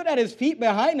 and stood at his feet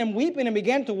behind him, weeping, and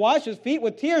began to wash his feet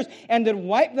with tears, and did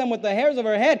wipe them with the hairs of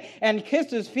her head, and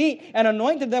kissed his feet, and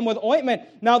anointed them with ointment.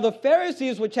 Now the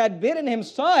Pharisees which had bidden him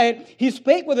saw it, he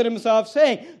spake within himself,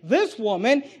 saying, this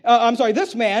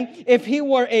man, if he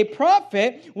were a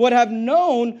prophet, would have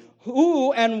known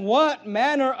who and what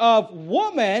manner of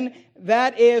woman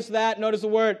that is that, notice the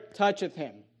word, toucheth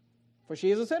him. For she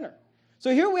is a sinner.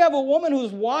 So here we have a woman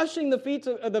who's washing the feet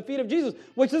of Jesus,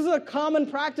 which is a common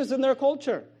practice in their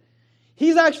culture.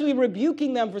 He's actually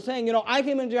rebuking them for saying, you know, I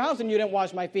came into your house and you didn't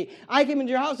wash my feet. I came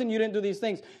into your house and you didn't do these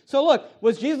things. So look,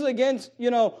 was Jesus against, you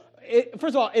know,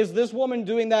 first of all, is this woman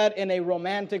doing that in a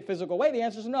romantic, physical way? The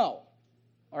answer is no.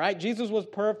 All right, Jesus was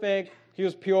perfect. He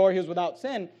was pure. He was without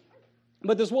sin.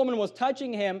 But this woman was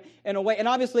touching him in a way, and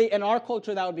obviously in our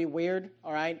culture that would be weird,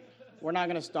 all right? We're not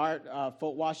going to start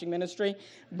foot washing ministry.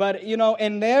 But, you know,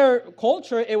 in their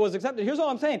culture, it was accepted. Here's all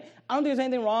I'm saying. I don't think there's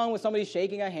anything wrong with somebody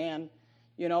shaking a hand,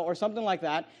 you know, or something like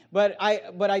that. But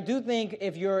I do think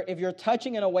if you're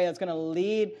touching in a way that's going to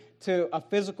lead to a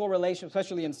physical relation,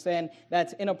 especially in sin,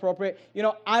 that's inappropriate. You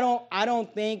know, I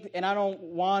don't think, and I don't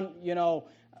want, you know,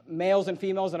 males and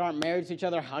females that aren't married to each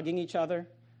other hugging each other.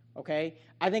 Okay,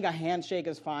 I think a handshake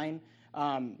is fine.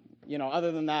 You know,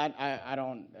 other than that, I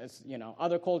don't. It's, you know,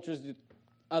 other cultures do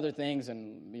other things,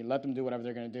 and you let them do whatever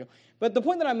they're going to do. But the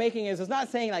point that I'm making is, it's not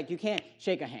saying like you can't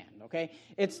shake a hand. Okay,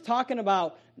 it's talking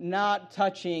about not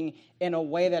touching in a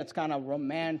way that's kind of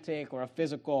romantic or a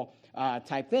physical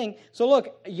type thing. So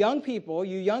look, young people,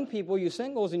 you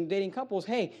singles and dating couples,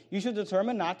 hey, you should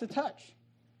determine not to touch.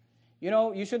 You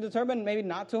know, you should determine maybe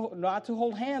not to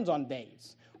hold hands on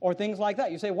dates. Or things like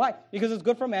that. You say, why? Because it's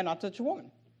good for a man not to touch a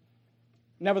woman.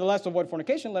 Nevertheless, to avoid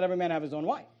fornication, let every man have his own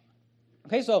wife.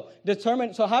 Okay, so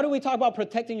how do we talk about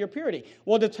protecting your purity?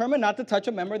 Well, determine not to touch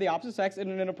a member of the opposite sex in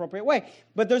an inappropriate way.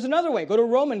 But there's another way. Go to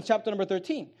Romans chapter number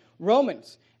 13.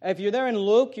 Romans. If you're there in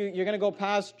Luke, you're going to go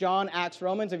past John, Acts,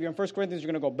 Romans. If you're in 1 Corinthians,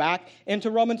 you're going to go back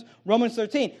into Romans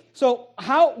 13. So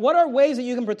what are ways that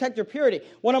you can protect your purity?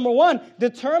 Well, number one,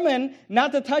 determine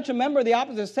not to touch a member of the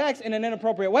opposite sex in an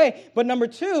inappropriate way. But number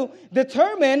two,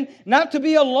 determine not to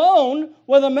be alone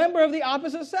with a member of the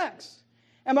opposite sex.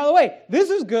 And by the way, this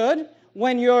is good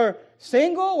when you're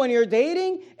single, when you're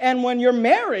dating, and when you're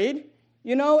married.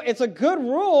 You know, it's a good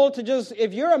rule to just,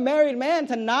 if you're a married man,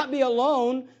 to not be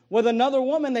alone with another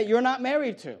woman that you're not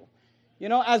married to. You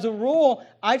know, as a rule,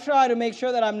 I try to make sure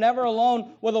that I'm never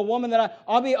alone with a woman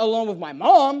I'll be alone with my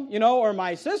mom, you know, or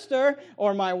my sister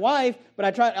or my wife,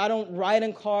 but I don't ride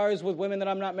in cars with women that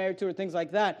I'm not married to or things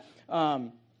like that.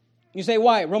 You say,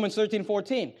 why? Romans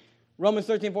 13:14. Romans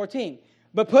 13:14.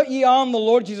 But put ye on the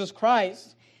Lord Jesus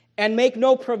Christ, and make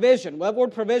no provision. That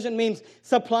word provision means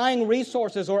supplying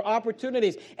resources or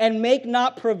opportunities. And make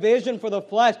not provision for the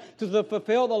flesh to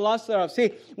fulfill the lust thereof.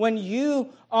 See, when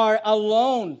you are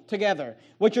alone together,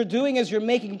 what you're doing is you're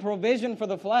making provision for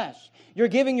the flesh. You're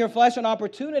giving your flesh an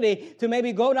opportunity to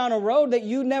maybe go down a road that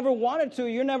you never wanted to,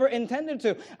 you never intended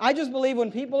to. I just believe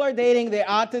when people are dating, they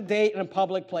ought to date in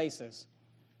public places.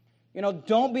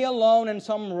 Don't be alone in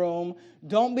some room.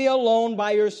 Don't be alone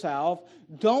by yourself.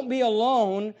 Don't be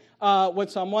alone with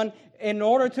someone. In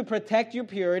order to protect your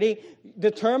purity,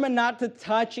 determine not to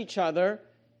touch each other,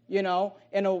 in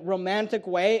a romantic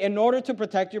way, in order to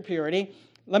protect your purity.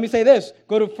 Let me say this.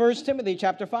 Go to 1 Timothy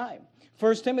chapter 5.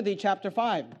 1 Timothy chapter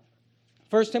 5.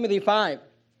 1 Timothy 5.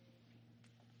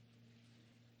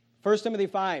 1 Timothy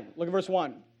 5. Look at verse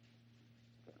 1.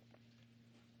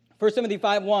 1 Timothy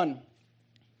 5:1.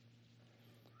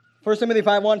 1 Timothy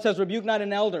 5:1 says, rebuke not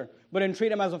an elder, but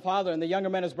entreat him as a father, and the younger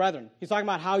men as brethren. He's talking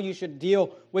about how you should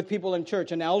deal with people in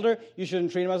church. An elder, you should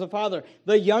entreat him as a father.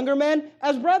 The younger men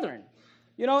as brethren.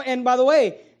 And by the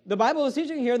way, the Bible is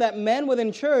teaching here that men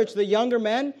within church, the younger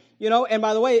men, and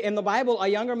by the way, in the Bible, a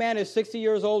younger man is 60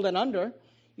 years old and under.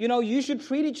 You should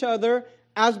treat each other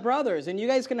as brothers, and you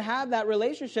guys can have that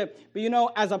relationship. But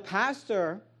as a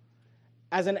pastor,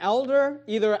 as an elder,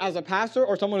 either as a pastor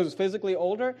or someone who's physically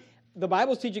older, the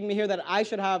Bible's teaching me here that I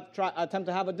should attempt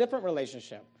to have a different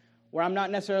relationship, where I'm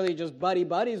not necessarily just buddies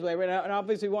with everybody. And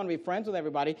obviously we want to be friends with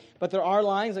everybody, but there are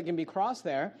lines that can be crossed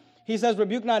there. He says,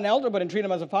 rebuke not an elder, but entreat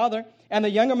him as a father, and the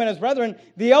younger men as brethren,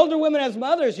 the elder women as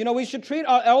mothers. We should treat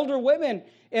our elder women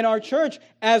in our church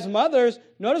as mothers.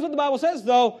 Notice what the Bible says,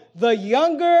 though. The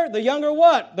younger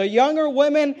what? The younger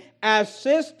women as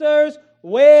sisters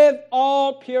with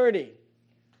all purity.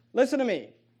 Listen to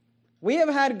me. We have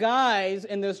had guys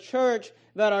in this church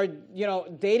that are,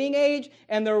 dating age,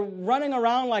 and they're running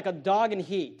around like a dog in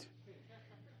heat.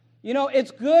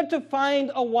 It's good to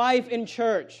find a wife in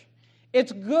church.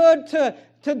 It's good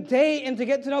to date and to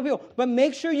get to know people. But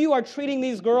make sure you are treating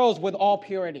these girls with all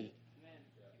purity.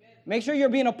 Make sure you're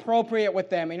being appropriate with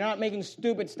them and you're not making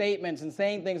stupid statements and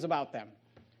saying things about them.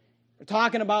 We're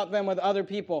talking about them with other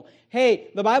people.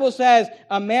 Hey, the Bible says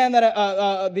a man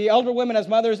that the elder women as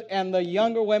mothers and the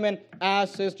younger women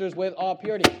as sisters with all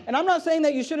purity. And I'm not saying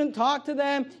that you shouldn't talk to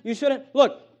them. You shouldn't.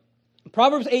 Look,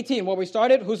 Proverbs 18, where we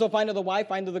started, whoso findeth a wife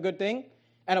findeth a good thing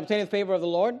and obtaineth favor of the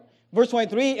Lord. Verse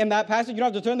 23, in that passage, you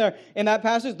don't have to turn there. In that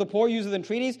passage, the poor useth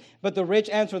entreaties, but the rich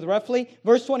answereth roughly.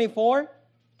 Verse 24,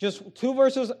 just 2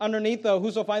 verses underneath the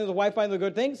whoso findeth a wife findeth a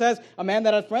good thing, says, a man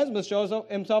that hath friends must show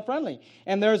himself friendly.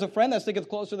 And there is a friend that sticketh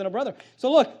closer than a brother.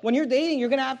 So look, when you're dating, you're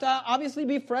going to have to obviously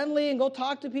be friendly and go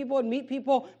talk to people and meet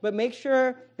people, but make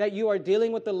sure that you are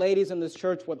dealing with the ladies in this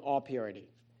church with all purity.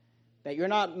 That you're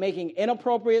not making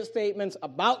inappropriate statements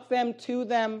about them, to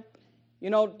them.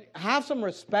 Have some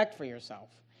respect for yourself.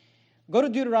 Go to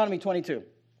Deuteronomy 22.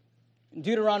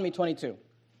 Deuteronomy 22.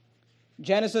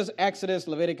 Genesis, Exodus,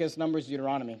 Leviticus, Numbers,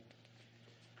 Deuteronomy.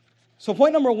 So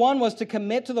point number 1 was to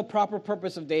commit to the proper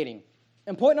purpose of dating.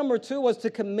 And point number 2 was to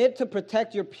commit to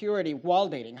protect your purity while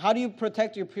dating. How do you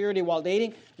protect your purity while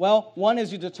dating? Well, 1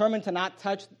 is you determine to not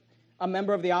touch a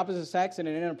member of the opposite sex in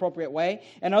an inappropriate way.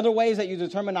 Another way is that you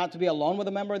determine not to be alone with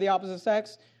a member of the opposite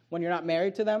sex when you're not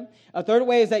married to them. A third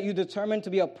way is that you determine to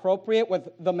be appropriate with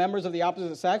the members of the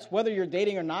opposite sex. Whether you're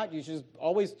dating or not, you should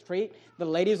always treat the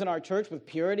ladies in our church with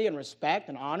purity and respect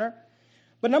and honor.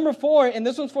 But number 4, and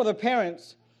this one's for the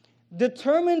parents,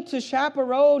 determine to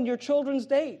chaperone your children's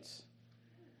dates.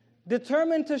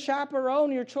 Determine to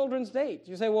chaperone your children's dates.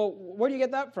 You say, well, where do you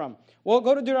get that from? Well,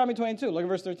 go to Deuteronomy 22. Look at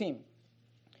verse 13.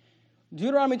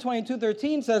 Deuteronomy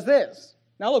 22:13 says this.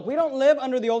 Now look, we don't live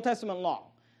under the Old Testament law.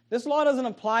 This law doesn't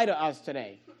apply to us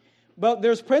today. But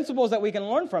there's principles that we can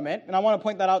learn from it, and I want to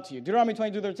point that out to you. Deuteronomy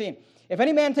 22:13. If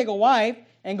any man take a wife,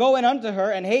 and go in unto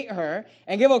her, and hate her,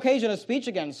 and give occasion of speech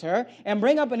against her, and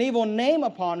bring up an evil name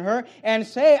upon her, and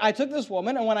say, I took this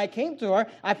woman, and when I came to her,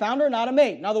 I found her not a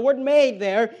maid. Now the word maid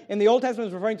there in the Old Testament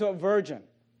is referring to a virgin.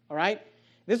 All right?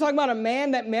 This is talking about a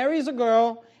man that marries a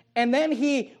girl, and then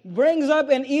he brings up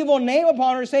an evil name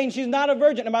upon her, saying she's not a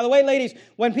virgin. And by the way, ladies,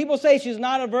 when people say she's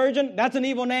not a virgin, that's an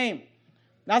evil name.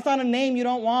 That's not a name you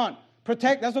don't want. That's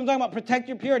what I'm talking about. Protect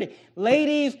your purity.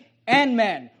 Ladies and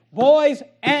men, boys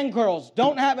and girls,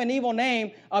 don't have an evil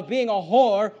name of being a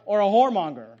whore or a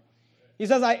whoremonger. He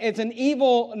says, it's an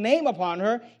evil name upon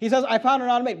her. He says, I found her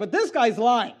not a maid. But this guy's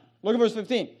lying. Look at verse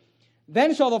 15.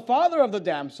 Then shall the father of the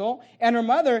damsel and her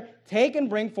mother take and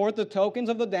bring forth the tokens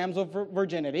of the damsel's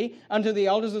virginity unto the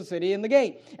elders of the city in the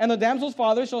gate. And the damsel's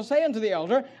father shall say unto the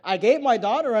elder, I gave my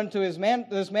daughter unto this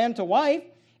man to wife,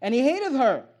 and he hateth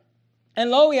her. And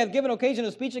lo, he hath given occasion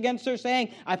to speech against her,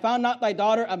 saying, I found not thy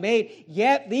daughter a maid.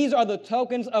 Yet these are the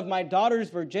tokens of my daughter's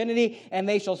virginity, and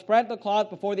they shall spread the cloth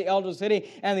before the elders of the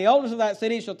city. And the elders of that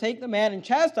city shall take the man and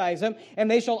chastise him, and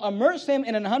they shall immerse him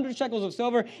in 100 shekels of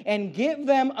silver, and give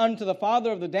them unto the father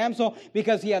of the damsel,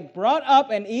 because he hath brought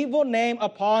up an evil name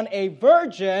upon a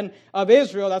virgin of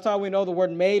Israel. That's how we know the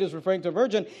word maid is referring to a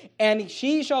virgin. And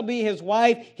she shall be his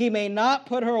wife. He may not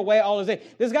put her away all his days.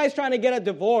 This guy's trying to get a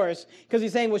divorce because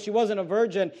he's saying, well, she wasn't a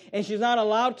virgin, and she's not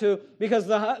allowed to because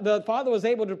the father was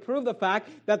able to prove the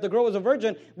fact that the girl was a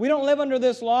virgin. We don't live under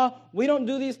this law. We don't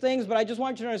do these things, but I just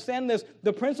want you to understand this.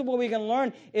 The principle we can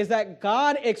learn is that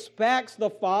God expects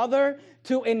the father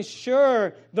to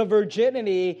ensure the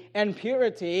virginity and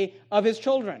purity of his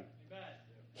children.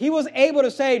 He was able to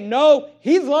say, no,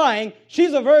 he's lying.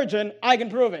 She's a virgin. I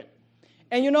can prove it.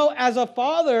 And you know, as a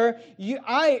father,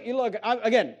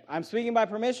 again, I'm speaking by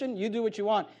permission. You do what you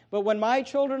want. But when my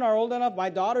children are old enough, my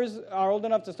daughters are old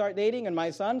enough to start dating, and my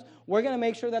sons, we're going to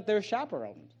make sure that they're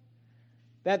chaperoned.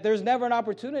 That there's never an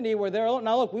opportunity where they're alone.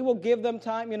 Now, look, we will give them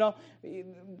time. You know,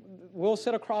 we'll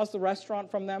sit across the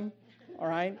restaurant from them, all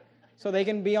right? So they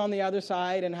can be on the other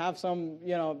side and have some,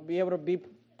 be able to be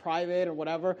private or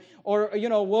whatever. Or,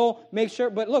 we'll make sure.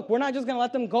 But look, we're not just going to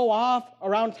let them go off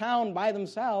around town by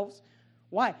themselves.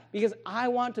 Why? Because I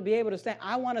want to be able to stand.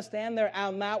 I want to stand there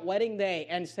on that wedding day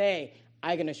and say,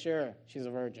 I can assure she's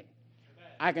a virgin.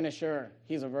 Amen. I can assure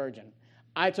he's a virgin.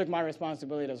 I took my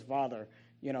responsibility as father,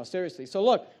 seriously. So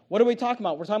look, what are we talking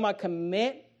about? We're talking about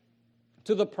commit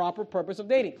to the proper purpose of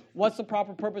dating. What's the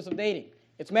proper purpose of dating?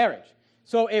 It's marriage.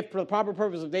 So if the proper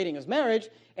purpose of dating is marriage,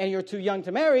 and you're too young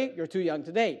to marry, you're too young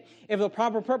to date. If the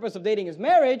proper purpose of dating is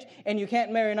marriage, and you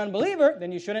can't marry an unbeliever,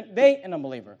 then you shouldn't date an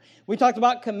unbeliever. We talked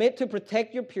about commit to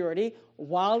protect your purity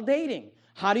while dating.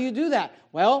 How do you do that?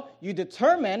 Well, you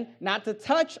determine not to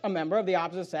touch a member of the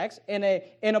opposite sex in an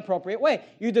inappropriate way.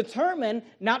 You determine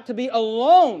not to be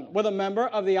alone with a member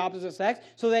of the opposite sex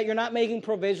so that you're not making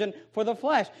provision for the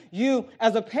flesh. You,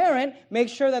 as a parent, make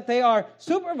sure that they are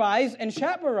supervised and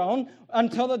chaperoned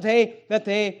until the day that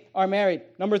they are married.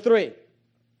 Number 3,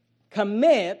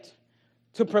 commit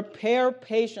to prepare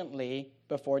patiently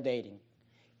before dating.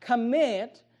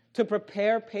 Commit to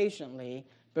prepare patiently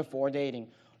before dating.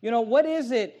 What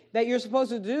is it that you're supposed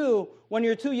to do when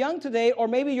you're too young to date, or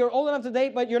maybe you're old enough to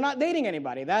date, but you're not dating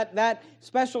anybody? That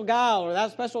special gal or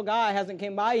that special guy hasn't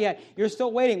came by yet. You're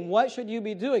still waiting. What should you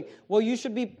be doing? Well, you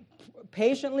should be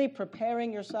patiently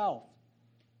preparing yourself.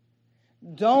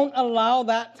 Don't allow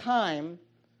that time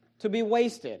to be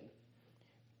wasted.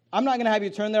 I'm not going to have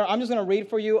you turn there. I'm just going to read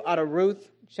for you out of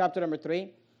Ruth, chapter number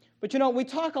 3. But we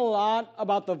talk a lot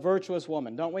about the virtuous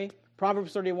woman, don't we?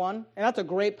 Proverbs 31, and that's a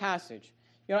great passage.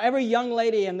 Every young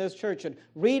lady in this church should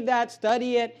read that,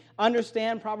 study it,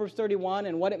 understand Proverbs 31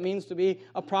 and what it means to be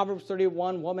a Proverbs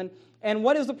 31 woman. And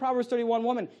what is the Proverbs 31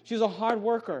 woman? She's a hard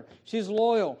worker. She's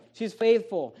loyal. She's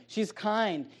faithful. She's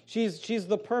kind. She's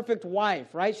the perfect wife,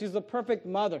 right? She's the perfect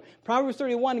mother. Proverbs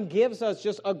 31 gives us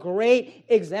just a great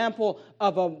example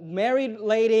of a married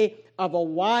lady, of a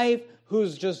wife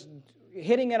who's just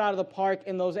hitting it out of the park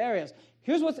in those areas.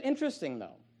 Here's what's interesting,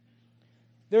 though.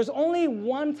 There's only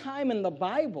one time in the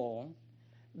Bible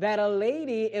that a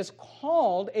lady is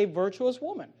called a virtuous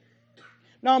woman.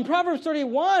 Now, in Proverbs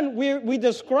 31, we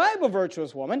describe a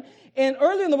virtuous woman. And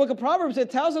earlier in the book of Proverbs,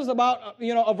 it tells us about,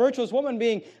 a virtuous woman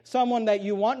being someone that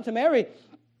you want to marry.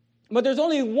 But there's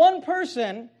only one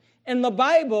person in the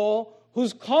Bible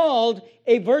who's called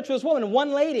a virtuous woman,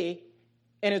 one lady,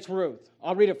 and it's Ruth.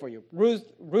 I'll read it for you. Ruth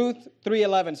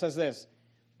 3:11 says this.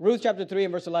 Ruth chapter 3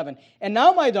 and verse 11. And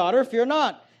now, my daughter, fear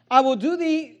not. I will do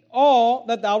thee all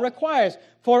that thou requirest.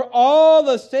 For all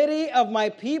the city of my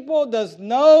people does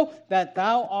know that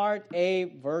thou art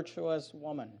a virtuous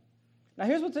woman. Now,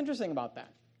 here's what's interesting about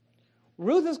that.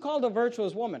 Ruth is called a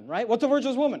virtuous woman, right? What's a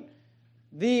virtuous woman?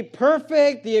 The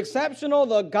perfect, the exceptional,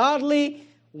 the godly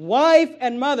wife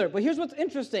and mother. But here's what's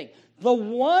interesting. The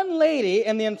one lady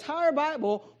in the entire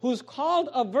Bible who's called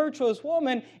a virtuous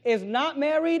woman is not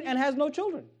married and has no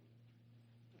children.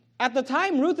 At the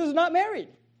time, Ruth is not married.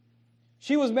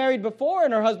 She was married before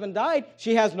and her husband died.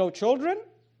 She has no children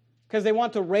because they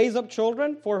want to raise up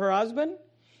children for her husband.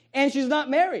 And she's not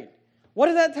married. What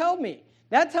does that tell me?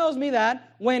 That tells me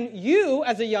that when you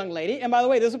as a young lady, and by the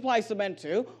way, this applies to men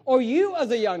too, or you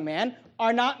as a young man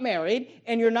are not married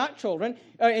and you're not children,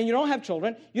 and you don't have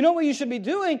children, you know what you should be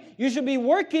doing? You should be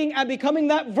working at becoming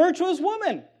that virtuous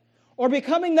woman. or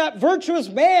becoming that virtuous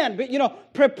man,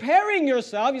 but, preparing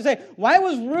yourself. You say, why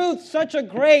was Ruth such a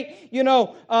great,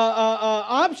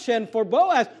 option for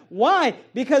Boaz? Why?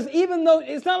 Because even though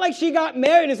it's not like she got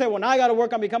married and said, well, now I got to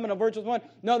work on becoming a virtuous woman.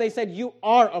 No, they said, you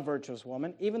are a virtuous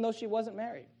woman, even though she wasn't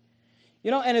married.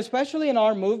 And especially in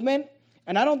our movement,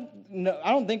 and I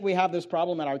don't think we have this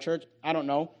problem at our church. I don't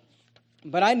know.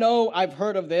 But I know I've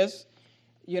heard of this,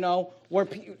 where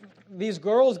these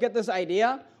girls get this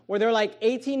idea where they're like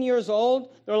 18 years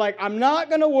old. They're like, I'm not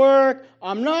going to work.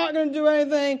 I'm not going to do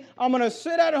anything. I'm going to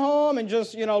sit at home and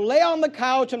just, lay on the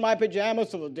couch in my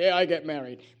pajamas till the day I get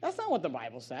married. That's not what the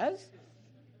Bible says.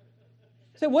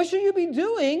 So what should you be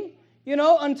doing,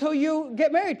 until you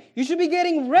get married? You should be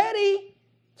getting ready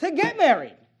to get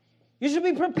married. You should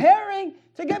be preparing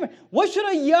to get married. What should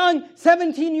a young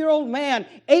 17-year-old man,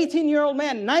 18-year-old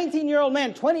man, 19-year-old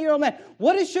man, 20-year-old man,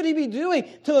 what should he be doing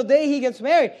till the day he gets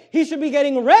married? He should be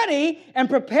getting ready and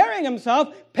preparing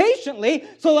himself patiently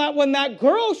so that when that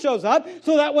girl shows up,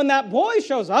 so that when that boy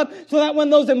shows up, so that when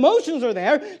those emotions are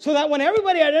there, so that when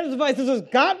everybody identifies this as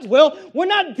God's will, we're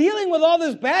not dealing with all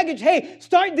this baggage. Hey,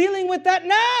 start dealing with that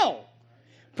now.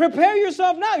 Prepare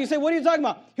yourself now. You say, what are you talking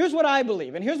about? Here's what I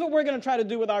believe, and here's what we're going to try to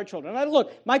do with our children.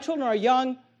 Look, my children are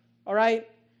young, all right?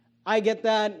 I get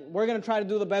that. We're going to try to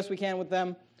do the best we can with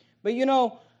them. But,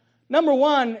 number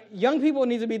one, young people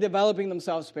need to be developing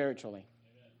themselves spiritually.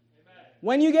 Amen.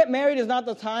 When you get married is not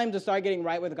the time to start getting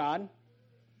right with God.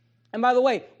 And by the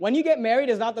way, when you get married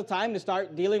is not the time to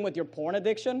start dealing with your porn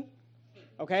addiction,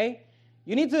 okay?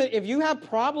 You need to, if you have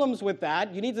problems with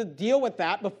that, you need to deal with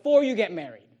that before you get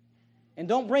married. And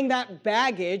don't bring that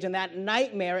baggage and that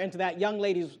nightmare into that young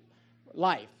lady's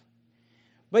life.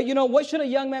 But what should a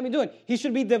young man be doing? He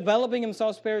should be developing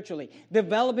himself spiritually,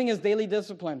 developing his daily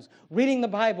disciplines, reading the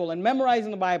Bible and memorizing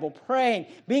the Bible, praying,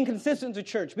 being consistent to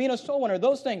church, being a soul winner,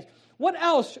 those things. What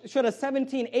else should a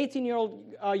 17,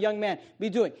 18-year-old young man be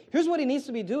doing? Here's what he needs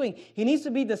to be doing. He needs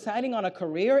to be deciding on a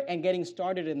career and getting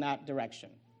started in that direction.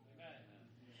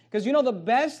 Because the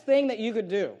best thing that you could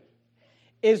do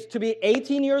is to be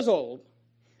 18 years old,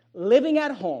 living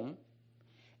at home,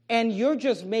 and you're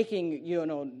just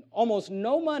making, almost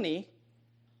no money,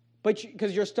 but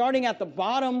because you're starting at the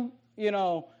bottom,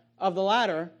 of the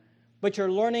ladder, but you're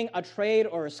learning a trade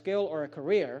or a skill or a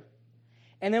career.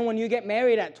 And then when you get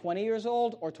married at 20 years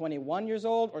old or 21 years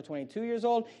old or 22 years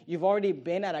old, you've already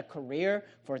been at a career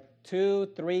for 2,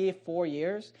 3, 4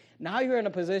 years. Now you're in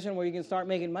a position where you can start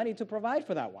making money to provide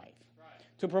for that wife.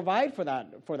 To provide for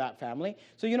that family.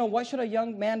 So, what should a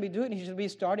young man be doing? He should be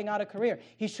starting out a career.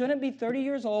 He shouldn't be 30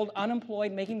 years old,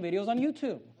 unemployed, making videos on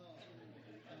YouTube.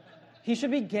 He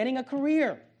should be getting a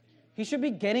career. He should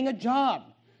be getting a job.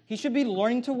 He should be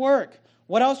learning to work.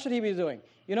 What else should he be doing?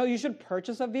 You should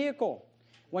purchase a vehicle.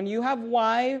 When you have a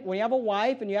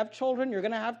wife and you have children, you're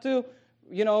going to have to,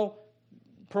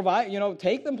 provide,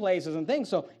 take them places and things.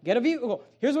 So get a vehicle.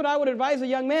 Here's what I would advise a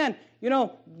young man.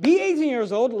 Be 18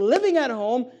 years old, living at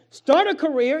home, start a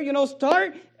career,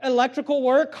 start electrical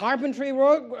work, carpentry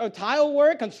work, tile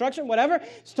work, construction, whatever.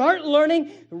 Start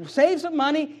learning, save some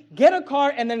money, get a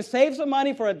car, and then save some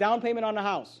money for a down payment on the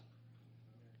house.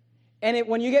 And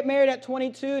when you get married at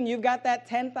 22 and you've got that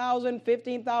 $10,000,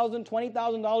 $15,000,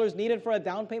 $20,000 needed for a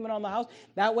down payment on the house,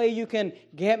 that way you can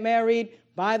get married,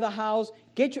 buy the house,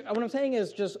 what I'm saying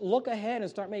is just look ahead and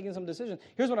start making some decisions.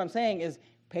 Here's what I'm saying is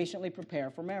patiently prepare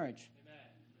for marriage. Amen.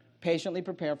 Patiently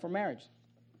prepare for marriage.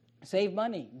 Save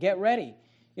money. Get ready.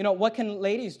 What can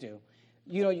ladies do?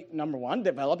 Number one,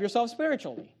 develop yourself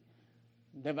spiritually.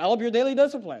 Develop your daily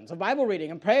disciplines of Bible reading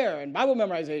and prayer and Bible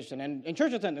memorization and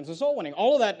church attendance and soul winning.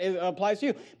 All of that applies to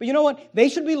you. But you know what? They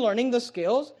should be learning the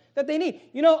skills that they need.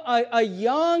 A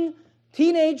young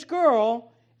teenage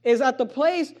girl is at the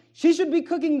place, she should be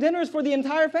cooking dinners for the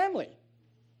entire family.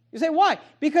 You say, why?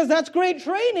 Because that's great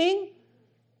training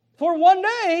for one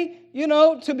day,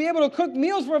 to be able to cook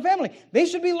meals for a family. They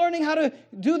should be learning how to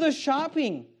do the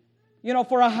shopping,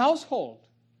 for a household.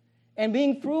 And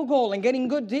being frugal and getting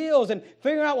good deals and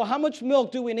figuring out, how much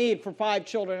milk do we need for 5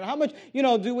 children? And how much,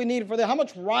 do we need for that? How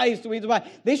much rice do we need to buy?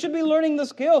 They should be learning the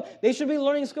skill. They should be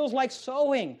learning skills like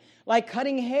sewing, like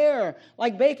cutting hair,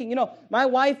 like baking. My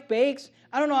wife bakes.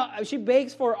 I don't know. She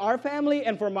bakes for our family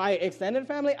and for my extended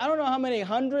family. I don't know how many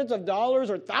hundreds of dollars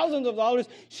or thousands of dollars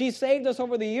she saved us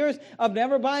over the years of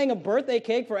never buying a birthday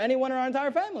cake for anyone in our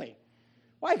entire family.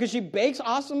 Why? Because she bakes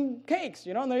awesome cakes,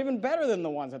 and they're even better than the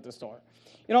ones at the store.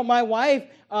 My wife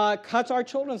cuts our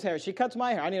children's hair. She cuts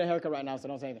my hair. I need a haircut right now, so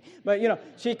don't say anything. But,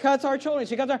 she cuts our children.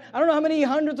 I don't know how many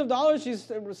hundreds of dollars she's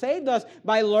saved us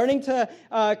by learning to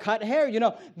cut hair.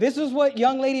 This is what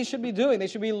young ladies should be doing. They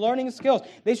should be learning skills.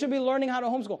 They should be learning how to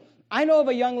homeschool. I know of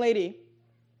a young lady,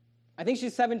 I think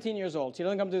she's 17 years old. She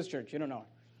doesn't come to this church. You don't know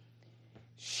her.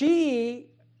 She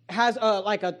has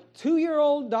a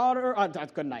 2-year-old daughter.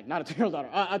 Good night. Not a 2-year-old daughter.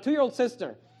 A 2-year-old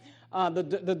sister.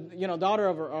 The daughter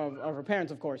of her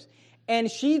parents, of course. And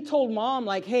she told mom,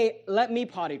 hey, let me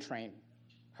potty train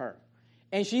her.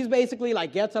 And she's basically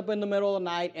gets up in the middle of the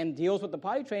night and deals with the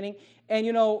potty training. And,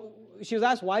 she was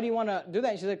asked, why do you want to do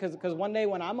that? And she said, because one day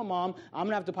when I'm a mom, I'm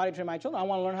going to have to potty train my children. I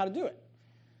want to learn how to do it.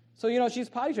 So, she's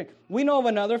potty trained. We know of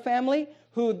another family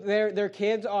who their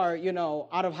kids are,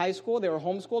 out of high school. They were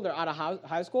homeschooled. They're out of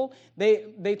high school.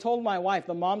 They told my wife,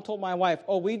 the mom told my wife,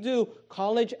 we do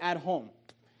college at home.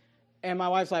 And my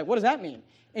wife's like, what does that mean?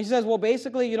 And she says, well,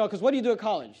 basically, because what do you do at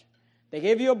college? They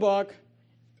give you a book,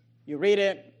 you read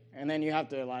it, and then you have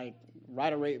to,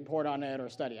 write a report on it or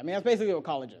study. I mean, that's basically what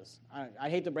college is. I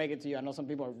hate to break it to you. I know some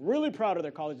people are really proud of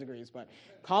their college degrees, but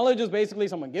college is basically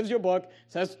someone gives you a book,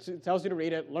 tells you to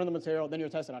read it, learn the material, then you're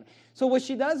tested on it. So what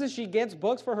she does is she gets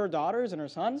books for her daughters and her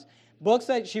sons, books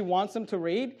that she wants them to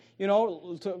read,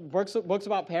 books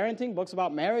about parenting, books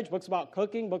about marriage, books about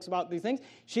cooking, books about these things.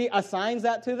 She assigns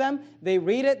that to them. They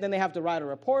read it. Then they have to write a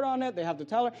report on it. They have to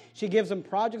tell her. She gives them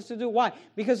projects to do. Why?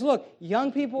 Because, look,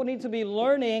 young people need to be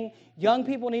learning. Young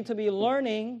people need to be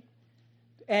learning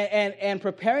and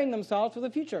preparing themselves for the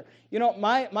future.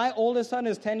 My oldest son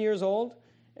is 10 years old.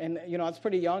 And, it's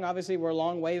pretty young. Obviously, we're a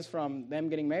long ways from them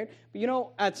getting married.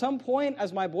 But, at some point,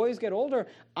 as my boys get older,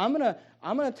 I'm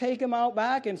gonna take them out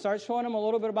back and start showing them a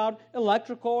little bit about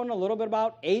electrical and a little bit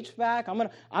about HVAC.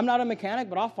 I'm not a mechanic,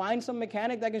 but I'll find some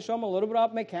mechanic that can show them a little bit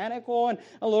about mechanical and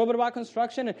a little bit about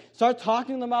construction and start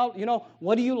talking to them about,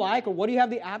 what do you like or what do you have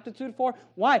the aptitude for?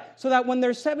 Why? So that when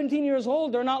they're 17 years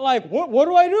old, they're not like, what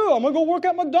do I do? I'm going to go work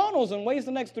at McDonald's and waste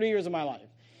the next 3 years of my life.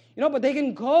 But they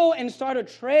can go and start a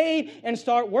trade and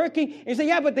start working. And you say,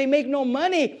 yeah, but they make no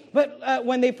money. But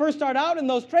when they first start out in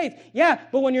those trades, yeah,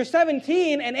 but when you're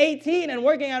 17 and 18 and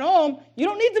working at home, you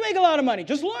don't need to make a lot of money.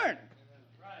 Just learn.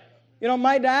 Right.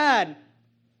 My dad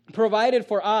provided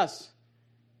for us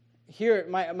here.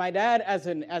 My dad, as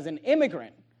an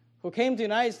immigrant who came to the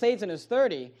United States in his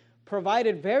 30s,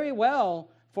 provided very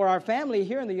well for our family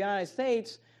here in the United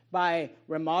States by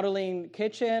remodeling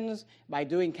kitchens, by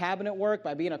doing cabinet work,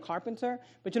 by being a carpenter.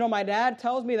 But, my dad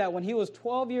tells me that when he was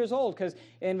 12 years old, because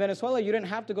in Venezuela, you didn't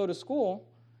have to go to school,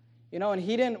 and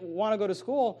he didn't want to go to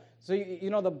school. So,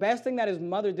 the best thing that his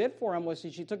mother did for him was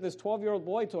she took this 12-year-old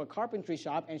boy to a carpentry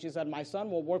shop, and she said, my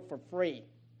son will work for free.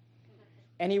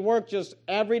 And he worked just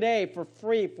every day for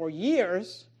free for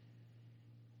years.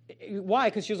 Why?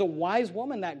 Because she was a wise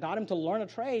woman that got him to learn a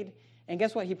trade. And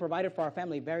guess what? He provided for our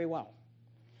family very well.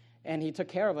 And he took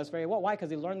care of us very well. Why?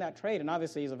 Because he learned that trade. And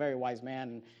obviously, he's a very wise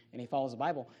man, and he follows the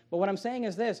Bible. But what I'm saying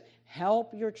is this.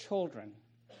 Help your children.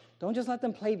 Don't just let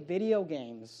them play video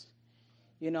games,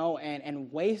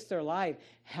 and waste their life.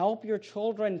 Help your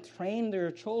children, train their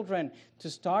children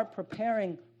to start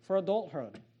preparing for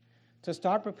adulthood, to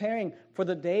start preparing for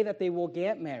the day that they will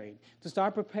get married, to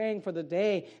start preparing for the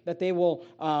day that they will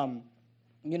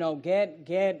be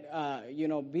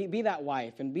that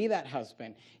wife and be that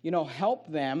husband.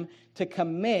 Help them to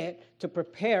commit to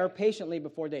prepare patiently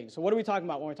before dating. So what are we talking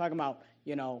about when we're talking about,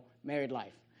 married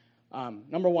life?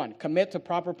 Number 1, commit to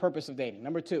proper purpose of dating.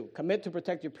 Number 2, commit to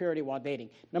protect your purity while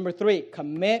dating. Number 3,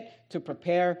 commit to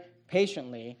prepare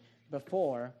patiently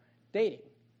before dating.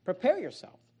 Prepare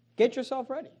yourself. Get yourself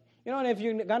ready. And if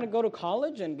you're going to go to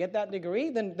college and get that degree,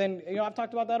 then I've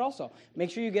talked about that also. Make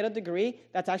sure you get a degree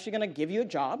that's actually going to give you a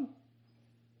job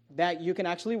that you can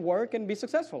actually work and be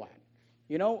successful at.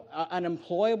 An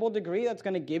employable degree that's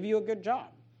going to give you a good job.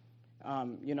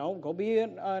 Go be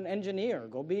an engineer.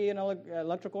 Go be an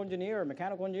electrical engineer, a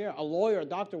mechanical engineer, a lawyer, a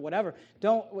doctor, whatever.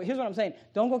 Here's what I'm saying.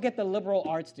 Don't go get the liberal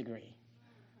arts degree,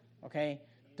 okay?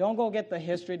 Don't go get the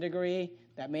history degree.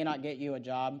 That may not get you a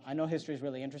job. I know history is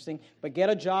really interesting, but get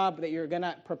a job that you're going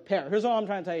to prepare. Here's all I'm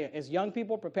trying to tell you is young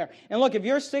people, prepare. And look, if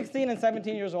you're 16 and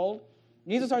 17 years old,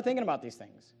 you need to start thinking about these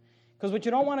things. Because what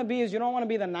you don't want to be is you don't want to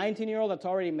be the 19-year-old that's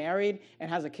already married and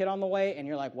has a kid on the way, and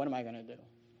you're like, what am I going to do?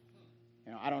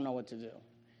 I don't know what to do.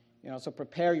 So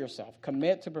prepare yourself.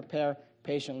 Commit to prepare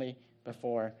patiently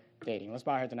before dating. Let's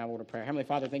bow our heads and have a word of prayer. Heavenly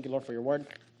Father, thank you, Lord, for your word.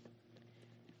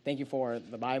 Thank you for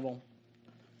the Bible.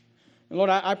 And Lord,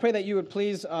 I pray that you would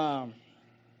please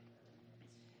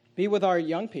Be with our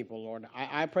young people, Lord.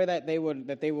 I pray that they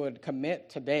would commit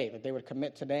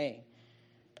today,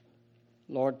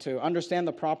 Lord, to understand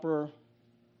the proper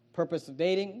purpose of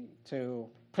dating, to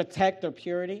protect their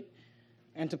purity,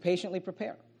 and to patiently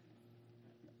prepare.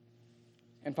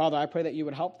 And Father, I pray that you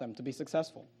would help them to be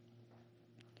successful.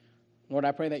 Lord,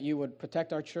 I pray that you would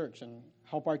protect our church and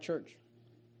help our church.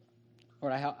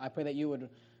 Lord, I pray that you would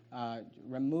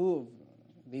remove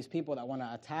these people that want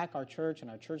to attack our church and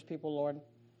our church people, Lord.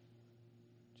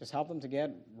 Just help them to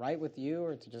get right with you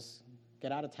or to just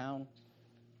get out of town.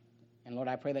 And Lord,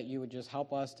 I pray that you would just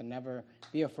help us to never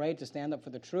be afraid to stand up for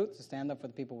the truth, to stand up for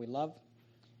the people we love.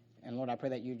 And Lord, I pray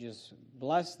that you just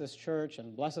bless this church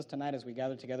and bless us tonight as we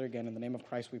gather together again. In the name of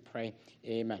Christ we pray.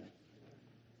 Amen.